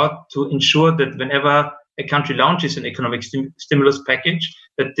our part to ensure that whenever a country launches an economic stimulus package,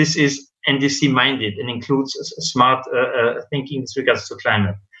 that this is NDC-minded and includes smart thinking with regards to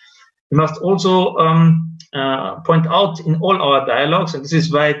climate. We must also point out in all our dialogues, and this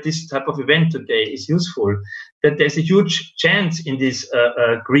is why this type of event today is useful, that there's a huge chance in this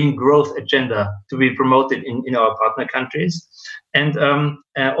green growth agenda to be promoted in our partner countries. And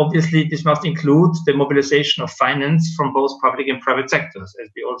obviously, this must include the mobilization of finance from both public and private sectors, as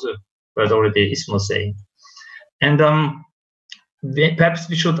we also heard already Ismo saying. And perhaps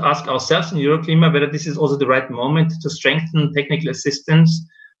we should ask ourselves in Euroclima whether this is also the right moment to strengthen technical assistance,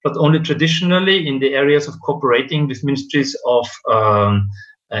 not only traditionally in the areas of cooperating with ministries of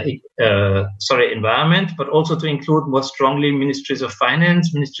environment, but also to include more strongly ministries of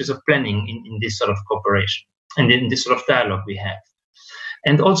finance, ministries of planning in this sort of cooperation and in this sort of dialogue we have.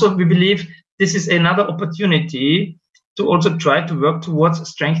 And also we believe this is another opportunity to also try to work towards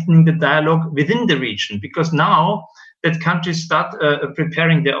strengthening the dialogue within the region, because now that countries start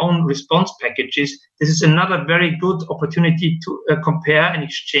preparing their own response packages, this is another very good opportunity to compare and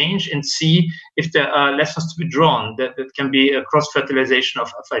exchange and see if there are lessons to be drawn that can be a cross-fertilization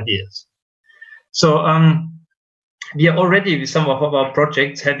of ideas. So we are already with some of our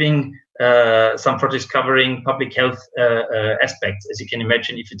projects having some projects covering public health aspects, as you can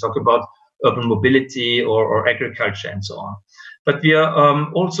imagine, if you talk about urban mobility or agriculture and so on. But we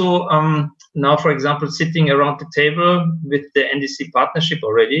are also now, for example, sitting around the table with the NDC partnership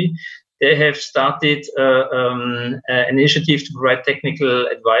already. They have started an initiative to provide technical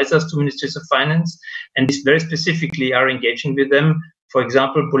advisors to ministries of finance, and these very specifically are engaging with them. For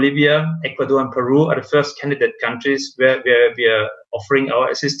example, Bolivia, Ecuador, and Peru are the first candidate countries where we are offering our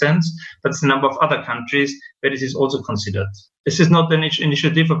assistance, but it's a number of other countries where this is also considered. This is not an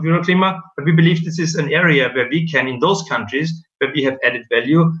initiative of Euroclima, but we believe this is an area where we can, in those countries where we have added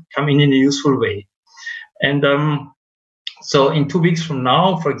value, come in a useful way. And so in 2 weeks from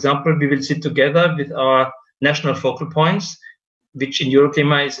now, for example, we will sit together with our national focal points, which in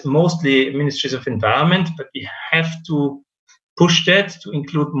Euroclima is mostly ministries of environment, but we have to push that to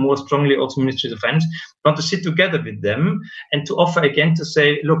include more strongly also ministries of finance. We want to sit together with them and to offer again to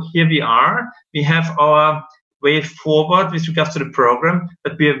say, look, here we are, we have our way forward with regards to the program,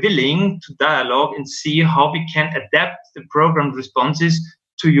 but we are willing to dialogue and see how we can adapt the program responses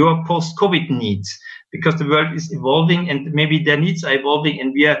to your post-COVID needs, because the world is evolving and maybe their needs are evolving,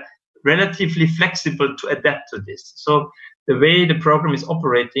 and we are relatively flexible to adapt to this. So the way the program is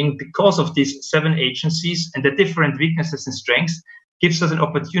operating, because of these 7 agencies and the different weaknesses and strengths, gives us an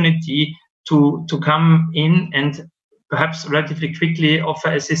opportunity to come in and perhaps relatively quickly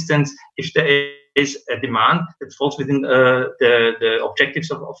offer assistance if there is a demand that falls within the objectives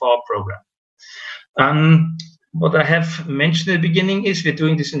of our program. What I have mentioned at the beginning is we're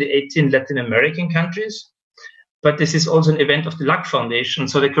doing this in the 18 Latin American countries, but this is also an event of the LAC Foundation.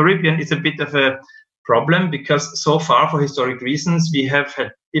 So the Caribbean is a bit of a problem, because so far, for historic reasons, we have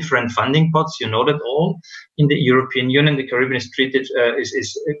had different funding pots. You know that all. In the European Union, the Caribbean is treated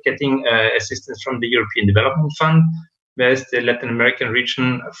is getting assistance from the European Development Fund, whereas the Latin American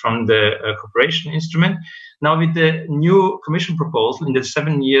region from the cooperation instrument. Now, with the new Commission proposal in the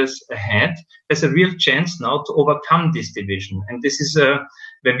 7 years ahead, there's a real chance now to overcome this division, and this is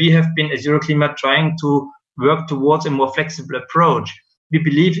where we have been as Euroclima trying to work towards a more flexible approach. We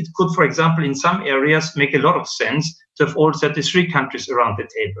believe it could, for example, in some areas, make a lot of sense to have all 33 countries around the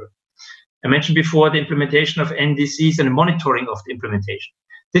table. I mentioned before the implementation of NDCs and the monitoring of the implementation.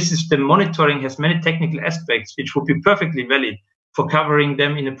 The monitoring has many technical aspects which would be perfectly valid for covering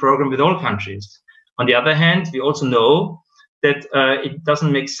them in a program with all countries. On the other hand, we also know that it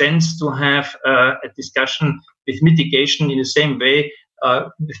doesn't make sense to have a discussion with mitigation in the same way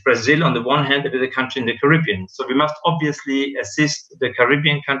with Brazil on the one hand and with a country in the Caribbean. So we must obviously assist the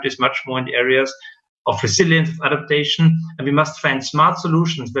Caribbean countries much more in the areas of resilience, of adaptation, and we must find smart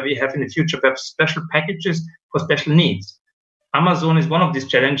solutions where we have in the future perhaps special packages for special needs. Amazon is one of these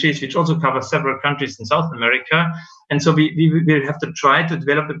challenges, which also covers several countries in South America, and so we will have to try to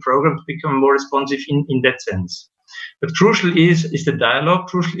develop the program to become more responsive in that sense. But crucial is the dialogue.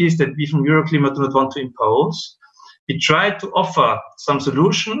 Crucial is that we from Euroclima do not want to impose. We try to offer some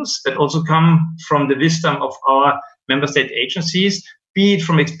solutions that also come from the wisdom of our member state agencies, be it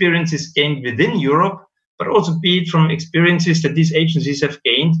from experiences gained within Europe, but also be it from experiences that these agencies have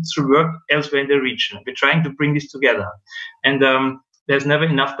gained through work elsewhere in the region. We're trying to bring this together. And there's never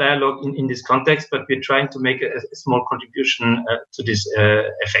enough dialogue in this context, but we're trying to make a small contribution to this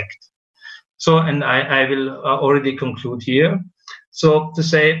effect. So, and I will already conclude here. So to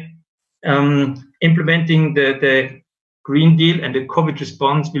say, implementing the Green Deal and the COVID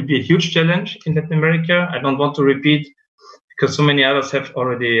response will be a huge challenge in Latin America. I don't want to repeat, because so many others have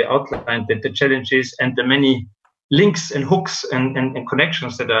already outlined that the challenges and the many links and hooks and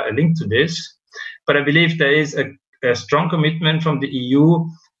connections that are linked to this. But I believe there is a strong commitment from the EU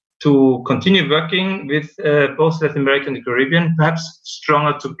to continue working with both Latin America and the Caribbean, perhaps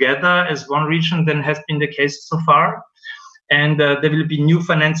stronger together as one region than has been the case so far. And there will be new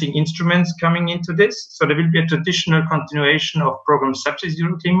financing instruments coming into this. So there will be a traditional continuation of programs such as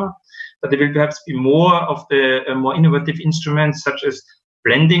Euroclima, but there will perhaps be more of the more innovative instruments such as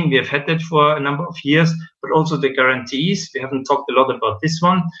blending. We have had that for a number of years, but also the guarantees. We haven't talked a lot about this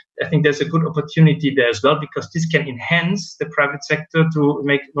one. I think there's a good opportunity there as well, because this can enhance the private sector to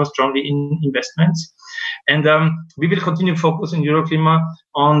make more strongly investments. And we will continue to focus in Euroclima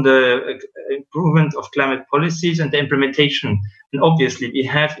on the improvement of climate policies and the implementation. And obviously, we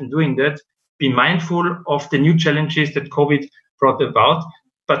have, in doing that, be mindful of the new challenges that COVID brought about.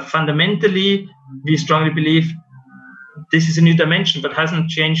 But fundamentally, we strongly believe this is a new dimension, but hasn't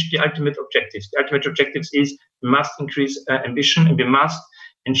changed the ultimate objectives. The ultimate objectives is we must increase ambition, and we must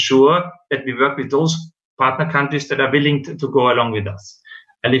ensure that we work with those partner countries that are willing to go along with us.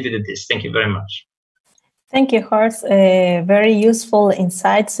 I'll leave it at this. Thank you very much. Thank you, Horst. Very useful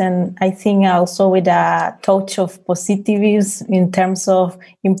insights, and I think also with a touch of positivism in terms of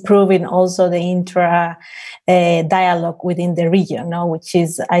improving also the dialogue within the region, which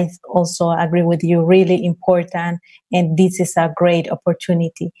is, I also agree with you, really important, and this is a great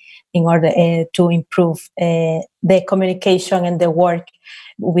opportunity in order to improve the communication and the work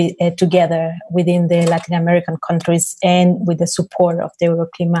together within the Latin American countries and with the support of the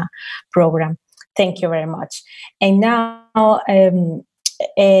Euroclima program. Thank you very much. And now the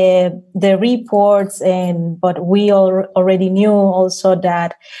reports, but we already knew also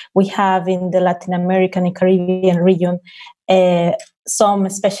that we have in the Latin American and Caribbean region some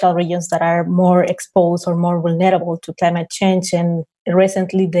special regions that are more exposed or more vulnerable to climate change. And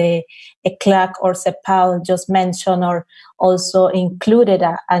recently the ECLAC or CEPAL just mentioned or also included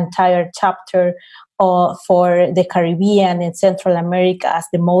an entire chapter for the Caribbean and Central America as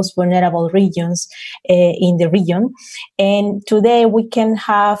the most vulnerable regions in the region. And today we can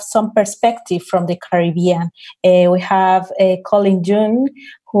have some perspective from the Caribbean. We have Colin Jung,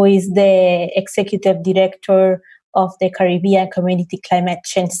 who is the Executive Director of the Caribbean Community Climate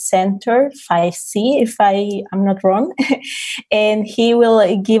Change Center, 5C, if I am not wrong. And he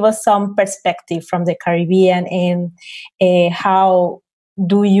will give us some perspective from the Caribbean and how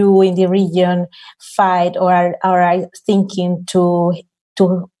do you in the region fight or are thinking to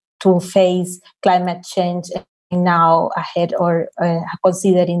face climate change now ahead or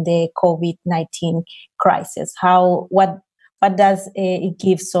considering the COVID-19 crisis? What does it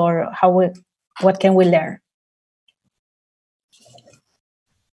gives, or what can we learn?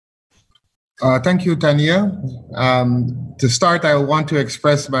 Thank you, Tanya. To start, I want to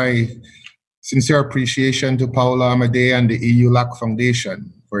express my sincere appreciation to Paula Amadei and the EU-LAC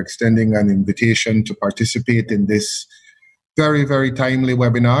Foundation for extending an invitation to participate in this very, very timely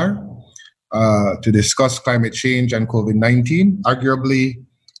webinar to discuss climate change and COVID-19, arguably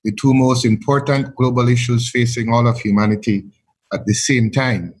the two most important global issues facing all of humanity at the same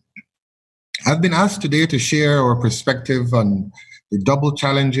time. I've been asked today to share our perspective on the double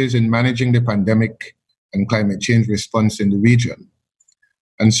challenges in managing the pandemic and climate change response in the region.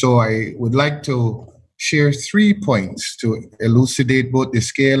 And so I would like to share 3 points to elucidate both the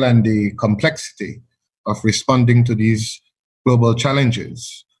scale and the complexity of responding to these global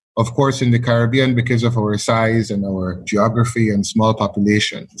challenges. Of course, in the Caribbean, because of our size and our geography and small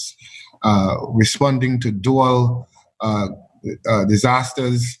populations, responding to dual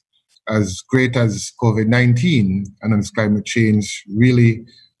disasters as great as COVID-19 and as climate change really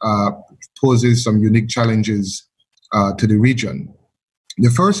poses some unique challenges to the region. The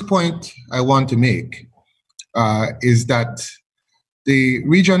first point I want to make is that the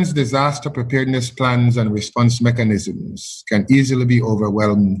region's disaster preparedness plans and response mechanisms can easily be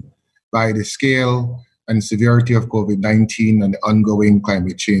overwhelmed by the scale and severity of COVID-19 and the ongoing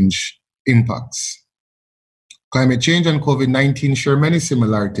climate change impacts. Climate change and COVID-19 share many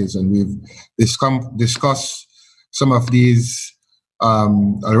similarities, and we've discussed some of these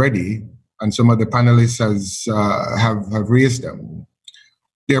already, and some of the panelists have raised them.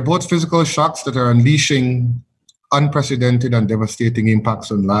 They are both physical shocks that are unleashing unprecedented and devastating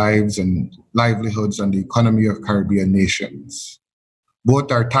impacts on lives and livelihoods and the economy of Caribbean nations.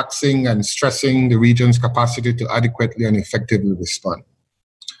 Both are taxing and stressing the region's capacity to adequately and effectively respond.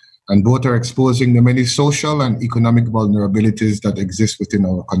 and both are exposing the many social and economic vulnerabilities that exist within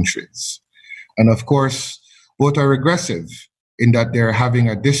our countries. And of course, both are regressive in that they're having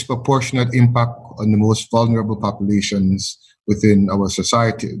a disproportionate impact on the most vulnerable populations within our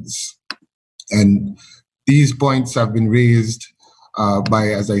societies. And these points have been raised by,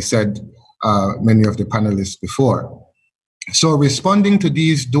 as I said, many of the panelists before. So responding to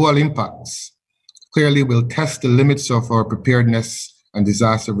these dual impacts clearly will test the limits of our preparedness and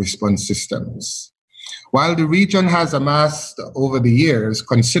disaster response systems. While the region has amassed over the years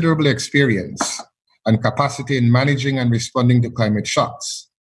considerable experience and capacity in managing and responding to climate shocks,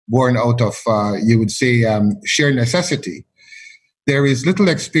 born out of, you would say, sheer necessity, there is little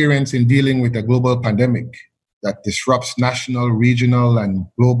experience in dealing with a global pandemic that disrupts national, regional, and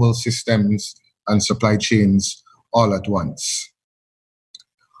global systems and supply chains all at once.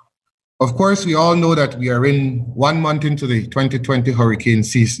 Of course, we all know that we are in 1 month into the 2020 hurricane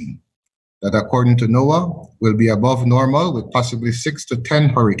season, that according to NOAA will be above normal with possibly 6 to 10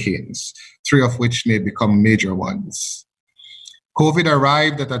 hurricanes, 3 of which may become major ones. COVID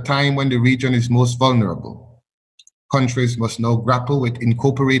arrived at a time when the region is most vulnerable. Countries must now grapple with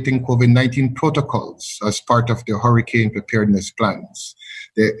incorporating COVID-19 protocols as part of their hurricane preparedness plans.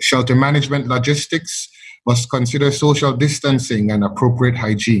 The shelter management logistics must consider social distancing and appropriate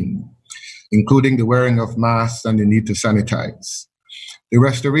hygiene, including the wearing of masks and the need to sanitize. The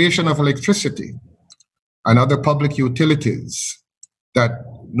restoration of electricity and other public utilities that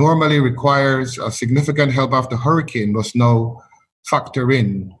normally requires a significant help after hurricane must now factor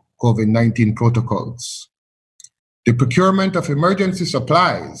in COVID-19 protocols. The procurement of emergency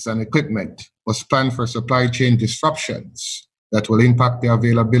supplies and equipment must plan for supply chain disruptions that will impact the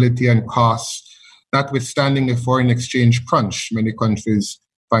availability and costs, notwithstanding the foreign exchange crunch many countries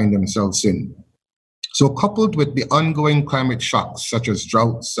find themselves in. So coupled with the ongoing climate shocks, such as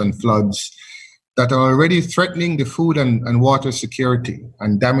droughts and floods, that are already threatening the food and water security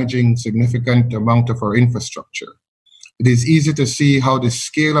and damaging significant amount of our infrastructure, it is easy to see how the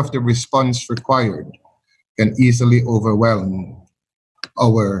scale of the response required can easily overwhelm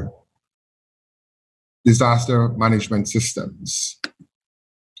our disaster management systems.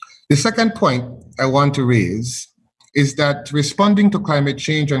 The second point I want to raise is that responding to climate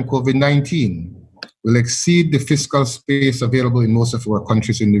change and COVID-19 will exceed the fiscal space available in most of our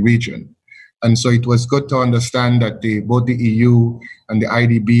countries in the region. And so it was good to understand that both the EU and the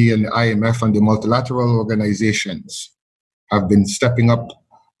IDB and the IMF and the multilateral organizations have been stepping up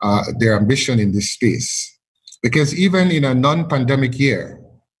their ambition in this space. Because even in a non-pandemic year,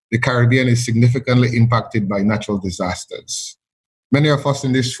 the Caribbean is significantly impacted by natural disasters. Many of us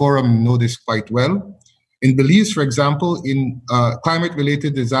in this forum know this quite well. In Belize, for example, in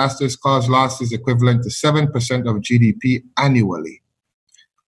climate-related disasters cause losses equivalent to 7% of GDP annually.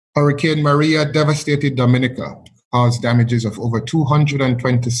 Hurricane Maria devastated Dominica, caused damages of over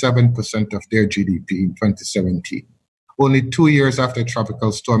 227% of their GDP in 2017. Only 2 years after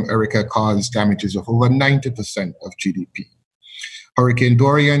Tropical Storm Erika caused damages of over 90% of GDP. Hurricane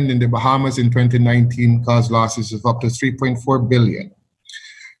Dorian in the Bahamas in 2019 caused losses of up to $3.4 billion.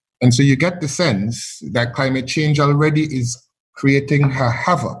 And so you get the sense that climate change already is creating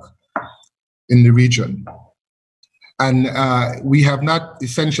havoc in the region. And we have not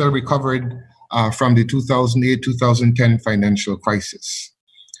essentially recovered from the 2008-2010 financial crisis,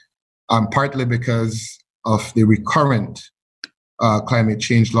 partly because of the recurrent climate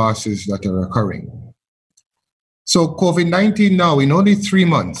change losses that are occurring. So COVID-19 now, in only 3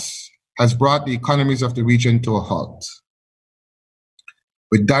 months, has brought the economies of the region to a halt,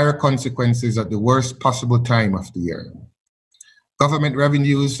 with dire consequences at the worst possible time of the year. Government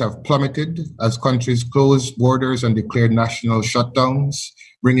revenues have plummeted as countries closed borders and declared national shutdowns,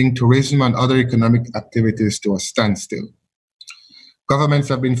 bringing tourism and other economic activities to a standstill. Governments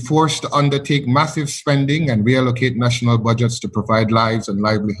have been forced to undertake massive spending and reallocate national budgets to provide lives and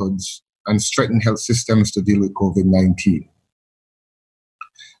livelihoods and strengthen health systems to deal with COVID-19.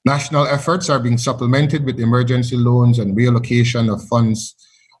 National efforts are being supplemented with emergency loans and reallocation of funds,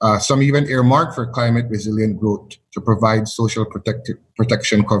 some even earmarked for climate resilient growth to provide social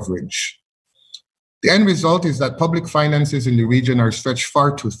protection coverage. The end result is that public finances in the region are stretched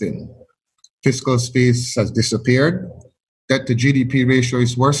far too thin. Fiscal space has disappeared. Debt to GDP ratio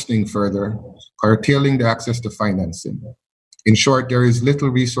is worsening further, curtailing the access to financing. In short, there is little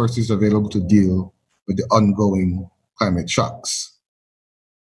resources available to deal with the ongoing climate shocks.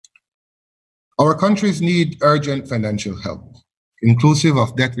 Our countries need urgent financial help, inclusive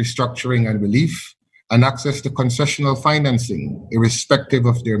of debt restructuring and relief, and access to concessional financing, irrespective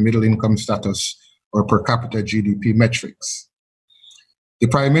of their middle income status or per capita GDP metrics. The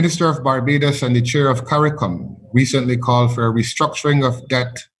Prime Minister of Barbados and the Chair of CARICOM recently called for a restructuring of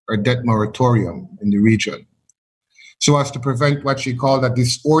debt or debt moratorium in the region, so as to prevent what she called a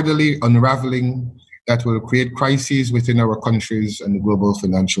disorderly unraveling that will create crises within our countries and the global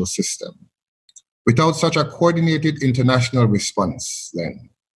financial system. Without such a coordinated international response, then,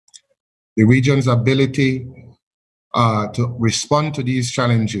 the region's ability to respond to these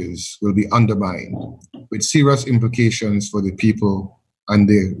challenges will be undermined, with serious implications for the people and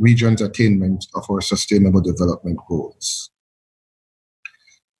the region's attainment of our sustainable development goals.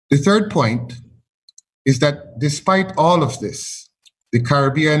 The third point is that despite all of this, the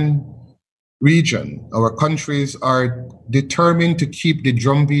Caribbean region, our countries are determined to keep the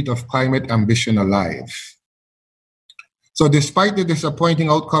drumbeat of climate ambition alive. So despite the disappointing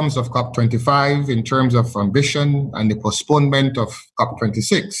outcomes of COP25 in terms of ambition and the postponement of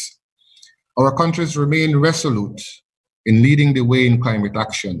COP26, our countries remain resolute in leading the way in climate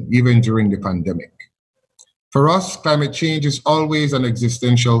action, even during the pandemic. For us, climate change is always an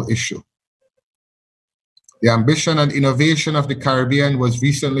existential issue. The ambition and innovation of the Caribbean was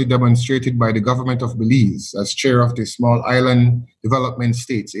recently demonstrated by the government of Belize as chair of the Small Island Development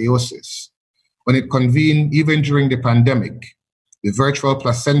States, AOSIS, when it convened, even during the pandemic, the virtual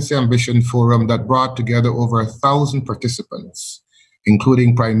Placencia Ambition Forum that brought together over 1,000 participants,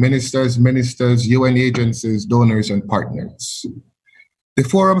 including prime ministers, ministers, UN agencies, donors, and partners. The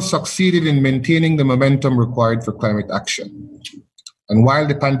forum succeeded in maintaining the momentum required for climate action. And while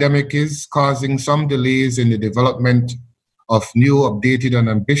the pandemic is causing some delays in the development of new, updated, and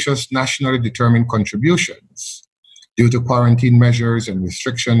ambitious nationally determined contributions due to quarantine measures and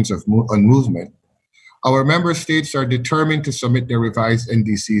restrictions on movement, our member states are determined to submit their revised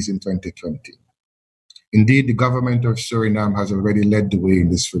NDCs in 2020. Indeed, the government of Suriname has already led the way in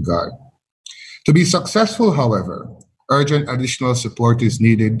this regard. To be successful, however, urgent additional support is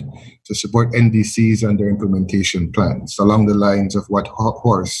needed to support NDCs and their implementation plans, along the lines of what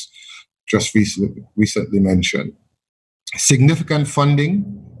Horst just recently mentioned. Significant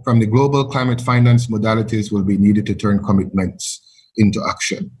funding from the global climate finance modalities will be needed to turn commitments into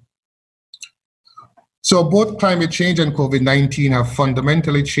action. So both climate change and COVID-19 have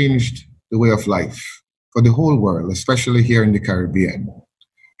fundamentally changed the way of life for the whole world, especially here in the Caribbean.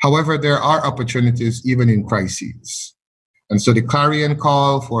 However, there are opportunities even in crises. And so the clarion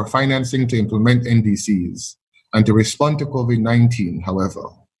call for financing to implement NDCs and to respond to COVID-19, however,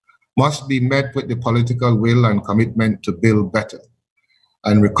 must be met with the political will and commitment to build better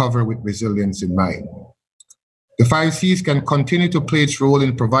and recover with resilience in mind. The 5 Cs can continue to play its role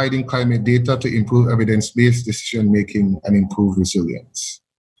in providing climate data to improve evidence-based decision-making and improve resilience.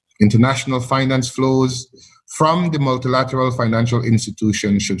 International finance flows from the multilateral financial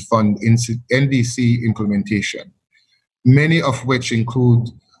institutions should fund NDC implementation, many of which include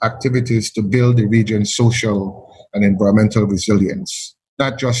activities to build the region's social and environmental resilience,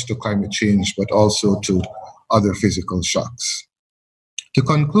 not just to climate change, but also to other physical shocks. To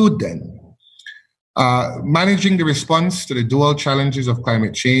conclude then, managing the response to the dual challenges of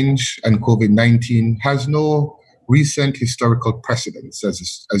climate change and COVID-19 has no recent historical precedents,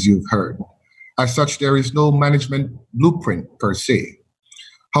 as you've heard. As such, there is no management blueprint per se.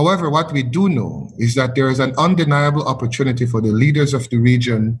 However, what we do know is that there is an undeniable opportunity for the leaders of the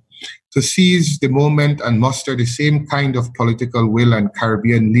region to seize the moment and muster the same kind of political will and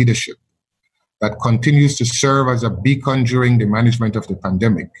Caribbean leadership that continues to serve as a beacon during the management of the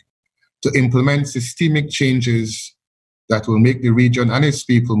pandemic, to implement systemic changes that will make the region and its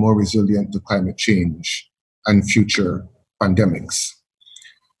people more resilient to climate change and future pandemics.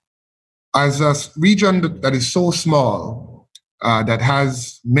 As a region that is so small, that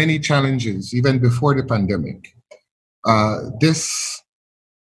has many challenges, even before the pandemic, this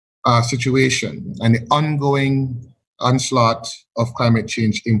situation and the ongoing onslaught of climate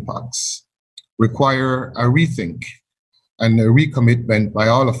change impacts require a rethink and a recommitment by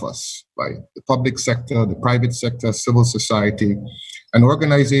all of us, by the public sector, the private sector, civil society, and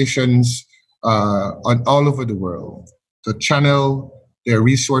organizations all over the world to channel their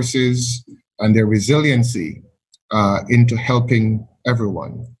resources and their resiliency into helping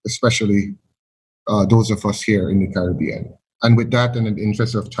everyone, especially those of us here in the Caribbean. And with that, and in the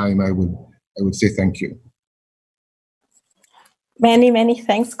interest of time, I would say thank you. Many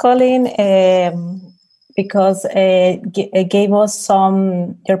thanks, Colin, because it gave us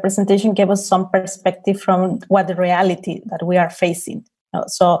your presentation gave us some perspective from what the reality that we are facing.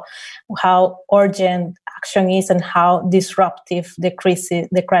 So how urgent action is and how disruptive the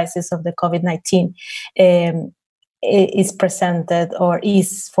crisis of the COVID-19. is presented or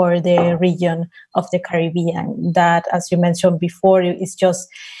is for the region of the Caribbean. That, as you mentioned before, is just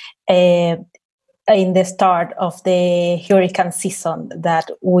in the start of the hurricane season that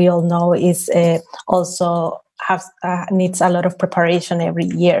we all know is also needs a lot of preparation every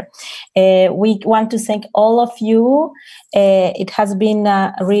year. We want to thank all of you. It has been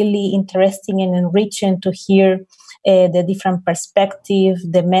really interesting and enriching to hear the different perspectives,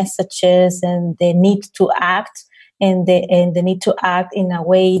 the messages, and the need to act, and the need to act in a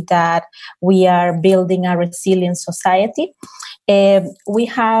way that we are building a resilient society. We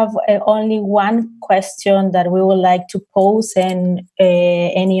have only one question that we would like to pose, and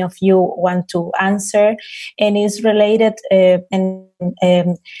any of you want to answer, and is related to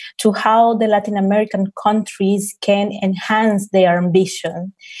how the Latin American countries can enhance their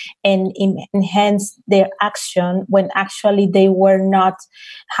ambition and enhance their action when actually they were not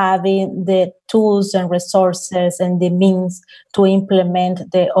having the tools and resources and the means to implement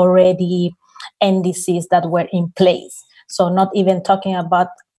the already NDCs that were in place. So not even talking about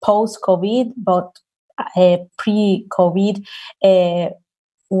post-COVID, but pre-COVID,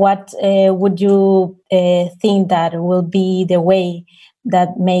 what would you think that will be the way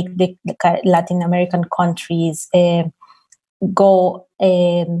that make the Latin American countries go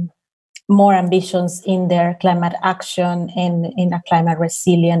more ambitious in their climate action and in a climate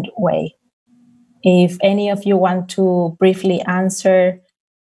resilient way? If any of you want to briefly answer,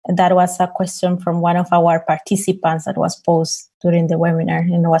 that was a question from one of our participants that was posed during the webinar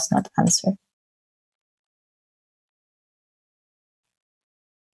and was not answered.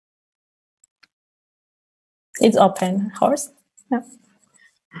 It's open, Horst. Yeah.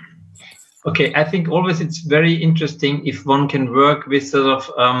 Okay, I think always it's very interesting if one can work with sort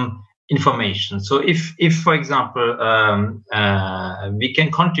of information. So if for example, we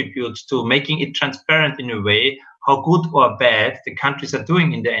can contribute to making it transparent in a way how good or bad the countries are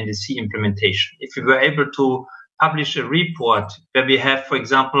doing in the NDC implementation. If we were able to publish a report where we have, for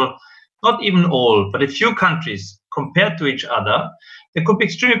example, not even all, but a few countries compared to each other, there could be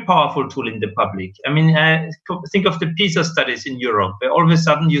extremely powerful tool in the public. I mean, think of the PISA studies in Europe, where all of a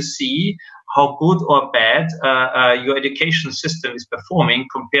sudden you see how good or bad your education system is performing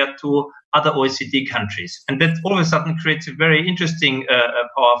compared to other OECD countries. And that all of a sudden creates a very interesting,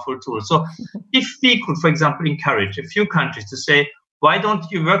 powerful tool. So if we could, for example, encourage a few countries to say, why don't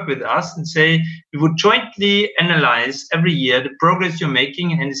you work with us and say, we would jointly analyze every year the progress you're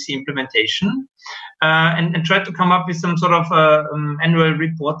making in NDC implementation and try to come up with some sort of annual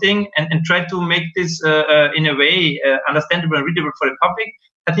reporting and try to make this in a way understandable and readable for the public.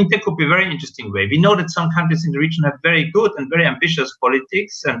 I think that could be a very interesting way. We know that some countries in the region have very good and very ambitious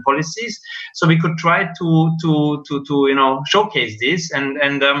politics and policies, so we could try to showcase this.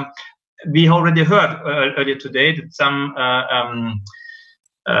 And we already heard earlier today that some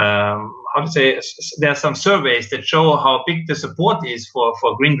there are some surveys that show how big the support is for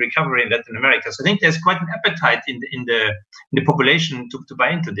green recovery in Latin America. So I think there's quite an appetite in the population to buy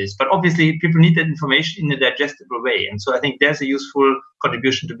into this. But obviously, people need that information in a digestible way, and so I think there's a useful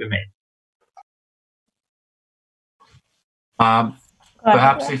contribution to be made.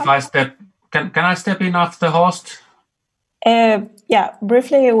 Perhaps if I can I step in after Horst? Yeah,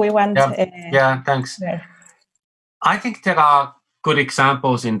 briefly we want. Yeah, thanks. There. I think there are good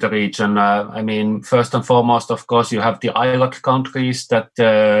examples in the region. I mean, first and foremost, of course, you have the EU-LAC countries that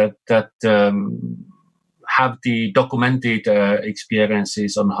have the documented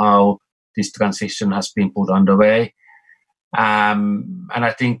experiences on how this transition has been put underway. And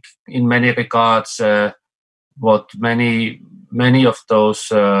I think in many regards, what many of those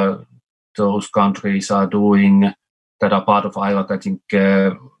countries are doing that are part of EU-LAC, I think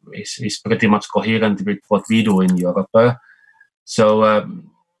is pretty much coherent with what we do in Europe. So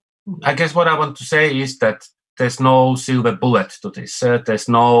I guess what I want to say is that there's no silver bullet to this. There's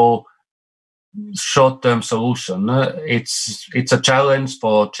no short-term solution. It's a challenge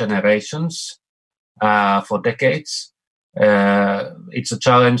for generations, for decades. It's a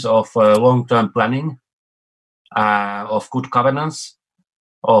challenge of long-term planning, of good governance,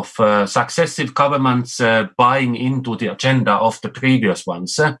 of successive governments buying into the agenda of the previous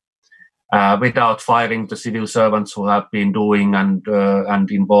ones, without firing the civil servants who have been doing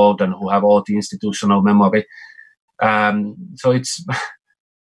and involved and who have all the institutional memory. So it's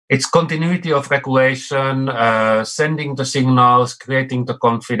continuity of regulation, sending the signals, creating the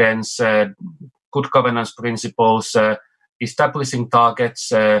confidence, good governance principles, establishing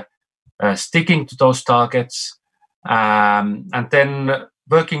targets, sticking to those targets, and then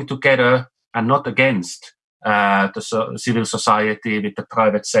working together and not against the civil society with the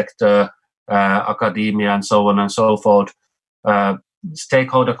private sector, academia, and so on and so forth.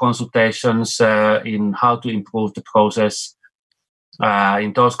 Stakeholder consultations in how to improve the process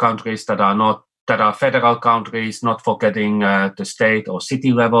in those countries that are federal countries, not forgetting the state or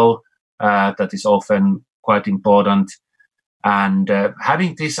city level. That is often quite important. And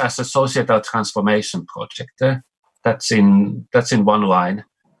having this as a societal transformation project, that's in one line,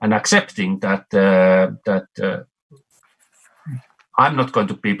 and accepting that I'm not going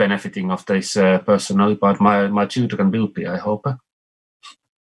to be benefiting of this personally, but my children will be, I hope.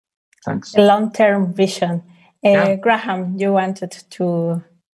 Thanks. A long-term vision. Graham, you wanted to...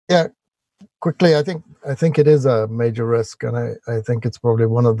 Yeah, quickly, I think it is a major risk, and I think it's probably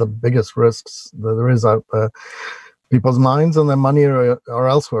one of the biggest risks that there is out there. People's minds and their money are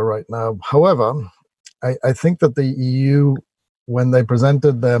elsewhere right now. However, I think that the EU, when they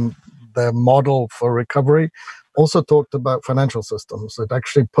presented their model for recovery, also talked about financial systems. It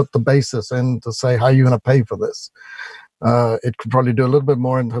actually put the basis in to say how you're going to pay for this. It could probably do a little bit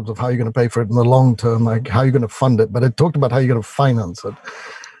more in terms of how you're going to pay for it in the long term, like how you're going to fund it, but it talked about how you're going to finance it.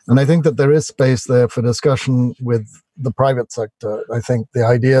 And I think that there is space there for discussion with the private sector. I think the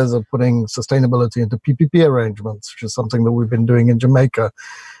ideas of putting sustainability into PPP arrangements, which is something that we've been doing in Jamaica,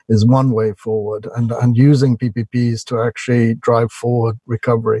 is one way forward, and using PPPs to actually drive forward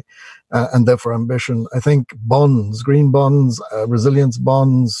recovery and therefore ambition. I think bonds, green bonds, resilience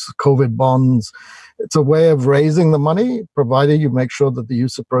bonds, COVID bonds, it's a way of raising the money, provided you make sure that the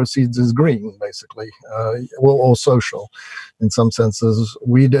use of proceeds is green, basically, or social. In some senses,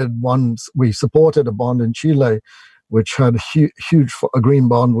 we supported a bond in Chile, which had a green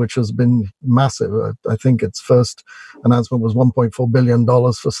bond, which has been massive. I think its first announcement was $1.4 billion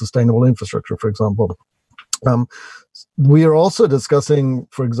for sustainable infrastructure, for example. We are also discussing,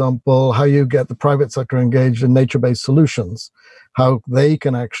 for example, how you get the private sector engaged in nature-based solutions, how they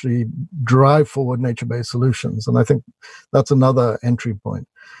can actually drive forward nature-based solutions. And I think that's another entry point.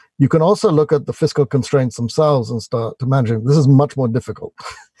 You can also look at the fiscal constraints themselves and start to imagine this is much more difficult,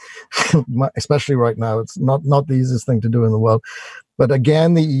 especially right now. It's not the easiest thing to do in the world. But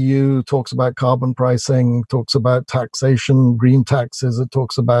again, the EU talks about carbon pricing, talks about taxation, green taxes. It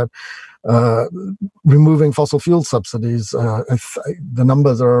talks about removing fossil fuel subsidies. The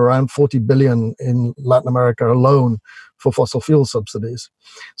numbers are around 40 billion in Latin America alone for fossil fuel subsidies.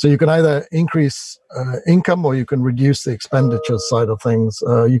 So you can either increase income or you can reduce the expenditure side of things.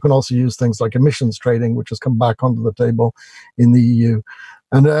 You can also use things like emissions trading, which has come back onto the table in the EU.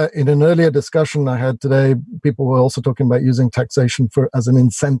 And in an earlier discussion I had today, people were also talking about using taxation as an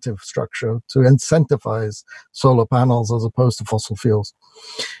incentive structure to incentivize solar panels as opposed to fossil fuels.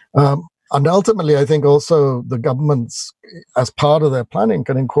 And ultimately, I think also the governments, as part of their planning,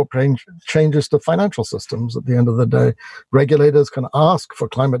 can incorporate changes to financial systems at the end of the day. Regulators can ask for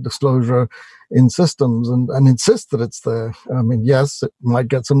climate disclosure in systems and insist that it's there. I mean, yes, it might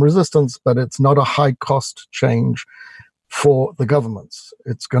get some resistance, but it's not a high-cost change for the governments.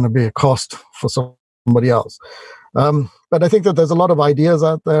 It's going to be a cost for somebody else. But I think that there's a lot of ideas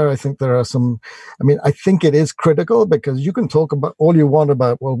out there. I think there are I think it is critical because you can talk about all you want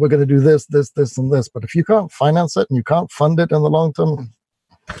about, well, we're going to do this, and this. But if you can't finance it and you can't fund it in the long term,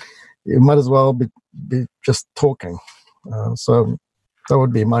 you might as well be just talking. So that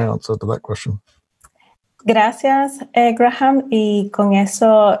would be my answer to that question. Gracias, Graham. Y con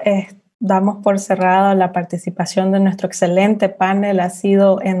eso damos por cerrada la participación de nuestro excelente panel. Ha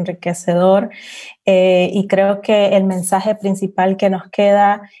sido enriquecedor y creo que el mensaje principal que nos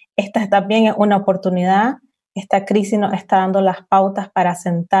queda, esta también es una oportunidad. Esta crisis nos está dando las pautas para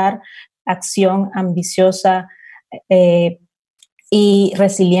sentar acción ambiciosa y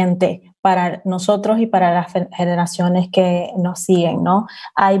resiliente para nosotros y para las generaciones que nos siguen, ¿no?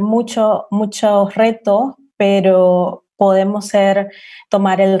 Hay muchos retos, pero podemos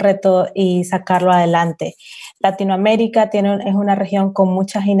tomar el reto y sacarlo adelante. Latinoamérica es una región con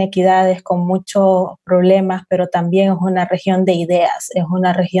muchas inequidades, con muchos problemas, pero también es una región de ideas, es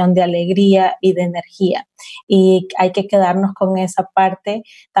una región de alegría y de energía. Y hay que quedarnos con esa parte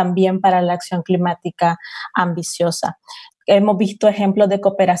también para la acción climática ambiciosa. Hemos visto ejemplos de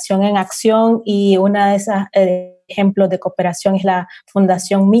cooperación en acción y una de esas ejemplos de cooperación es la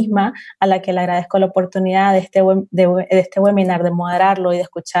Fundación misma, a la que le agradezco la oportunidad de este webinar, de moderarlo y de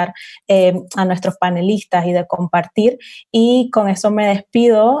escuchar a nuestros panelistas y de compartir. Y con eso me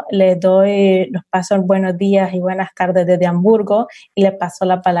despido, les paso buenos días y buenas tardes desde Hamburgo y le paso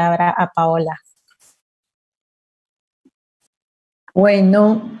la palabra a Paola.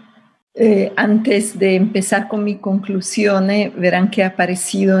 Bueno, antes de empezar con mi conclusión, verán que ha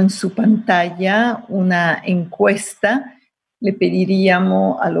aparecido en su pantalla una encuesta le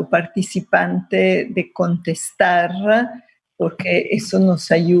pediríamos a los participantes de contestar, porque eso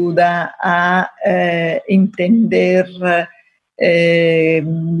nos ayuda a entender el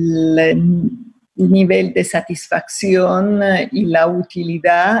nivel de satisfacción y la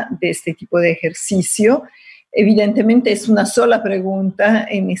utilidad de este tipo de ejercicio. Evidentemente es una sola pregunta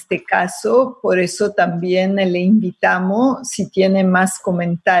en este caso, por eso también le invitamos, si tiene más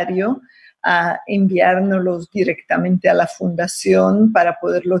comentarios, a enviárnoslos directamente a la Fundación para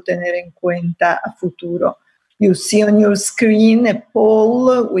poderlo tener en cuenta a futuro. You see on your screen a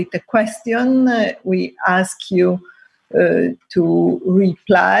poll with a question. We ask you to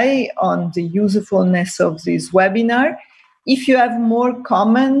reply on the usefulness of this webinar. If you have more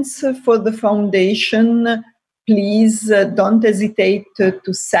comments for the Foundation, please don't hesitate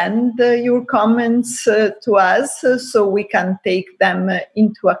to send your comments to us so we can take them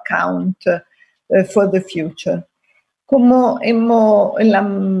into account for the future. Como en la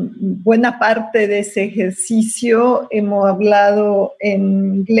buena parte de ese ejercicio hemos hablado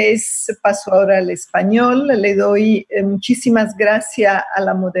en inglés, paso ahora al español. Le doy muchísimas gracias a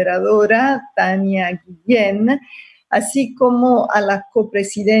la moderadora, Tania Guillén, así como a la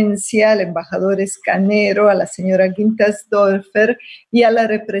copresidencia, al embajador Escanero, a la señora Gintersdorfer y a la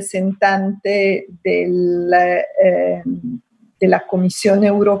representante de la Comisión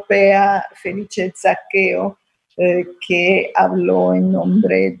Europea, Felice Zaccheo, que habló en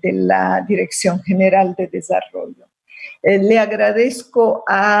nombre de la Dirección General de Desarrollo. Le agradezco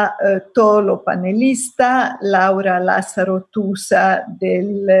a todos los panelistas, Laura Lázaro Tusa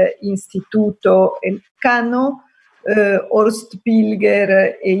del Instituto Elcano, Horst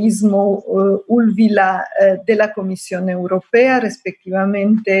Pilger e Ismo Ulvila de la Comisión Europea,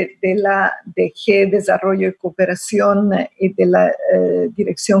 respectivamente de la DG Desarrollo y Cooperación y de la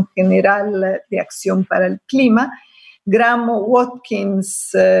Dirección General de Acción para el Clima, Graham Watkins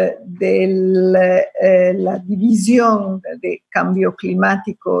de la División de Cambio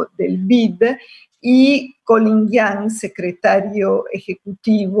Climático del BID y Colin Yang, secretario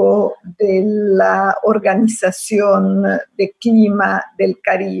ejecutivo de la Organización de Clima del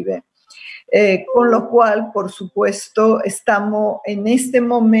Caribe. Con lo cual, por supuesto, estamos en este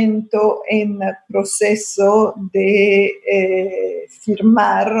momento en proceso de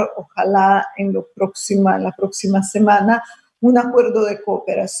firmar, ojalá en la próxima semana, un acuerdo de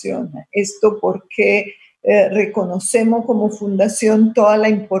cooperación. Esto porque reconocemos como fundación toda la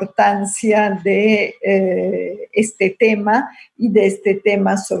importancia de este tema y de este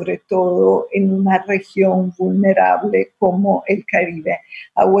tema sobre todo en una región vulnerable como el Caribe.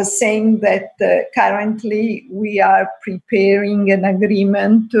 I was saying that currently we are preparing an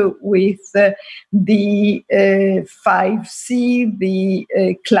agreement with the 5C, the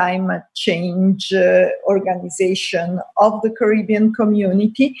Climate Change Organization of the Caribbean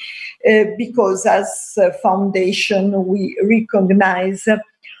Community, because as a foundation we recognize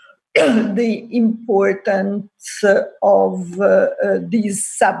the importance of this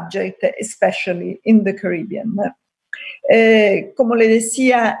subject, especially in the Caribbean. Como le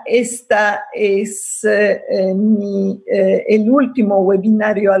decía, esta es el último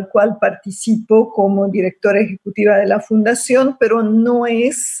webinario al cual participo como directora ejecutiva de la Fundación, pero no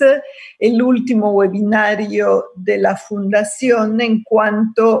es el último webinario de la Fundación en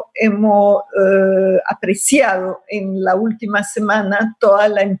cuanto hemos apreciado en la última semana toda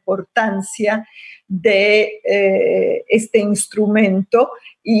la importancia de este instrumento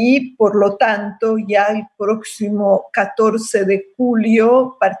y por lo tanto ya el próximo 14 de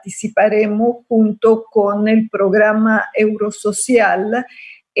julio participaremos junto con el programa Eurosocial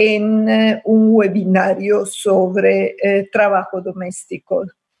en un webinario sobre trabajo doméstico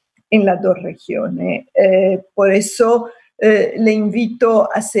en las dos regiones. Por eso le invito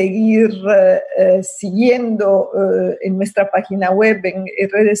a seguir siguiendo en nuestra página web, en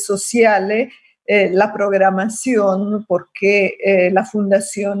redes sociales, la programación, porque la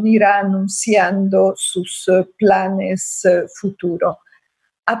Fundación irá anunciando sus planes futuros.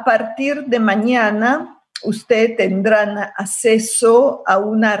 A partir de mañana, ustedes tendrán acceso a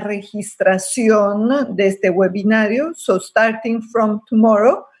una registración de este webinario. So starting from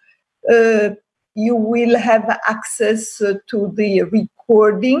tomorrow, you will have access to the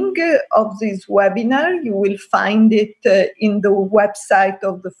recording of this webinar. You will find it in the website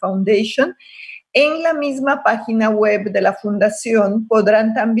of the Foundation. En la misma página web de la Fundación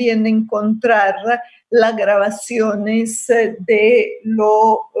podrán también encontrar las grabaciones de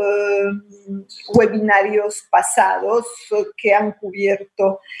los webinarios pasados que han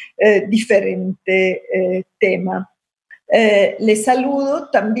cubierto diferentes temas. Les saludo,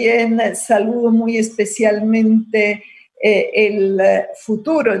 también saludo muy especialmente el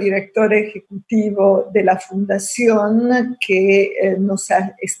futuro director ejecutivo de la Fundación que nos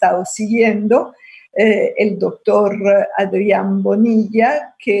ha estado siguiendo, el doctor Adrián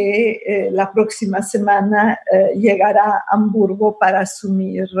Bonilla, que la próxima semana llegará a Hamburgo para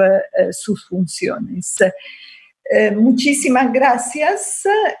asumir sus funciones. Muchísimas gracias.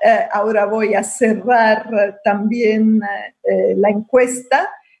 Ahora voy a cerrar también la encuesta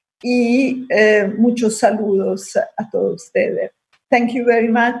y muchos saludos a todos ustedes. Thank you very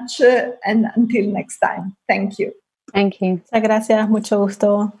much and until next time. Thank you. Thank you. Muchas gracias, mucho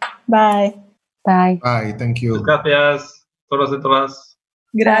gusto. Bye. Bye. Bye, thank you. Gracias, todos y todas.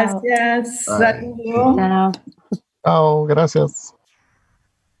 Gracias. Bye. Saludos. Chao. Chao, gracias.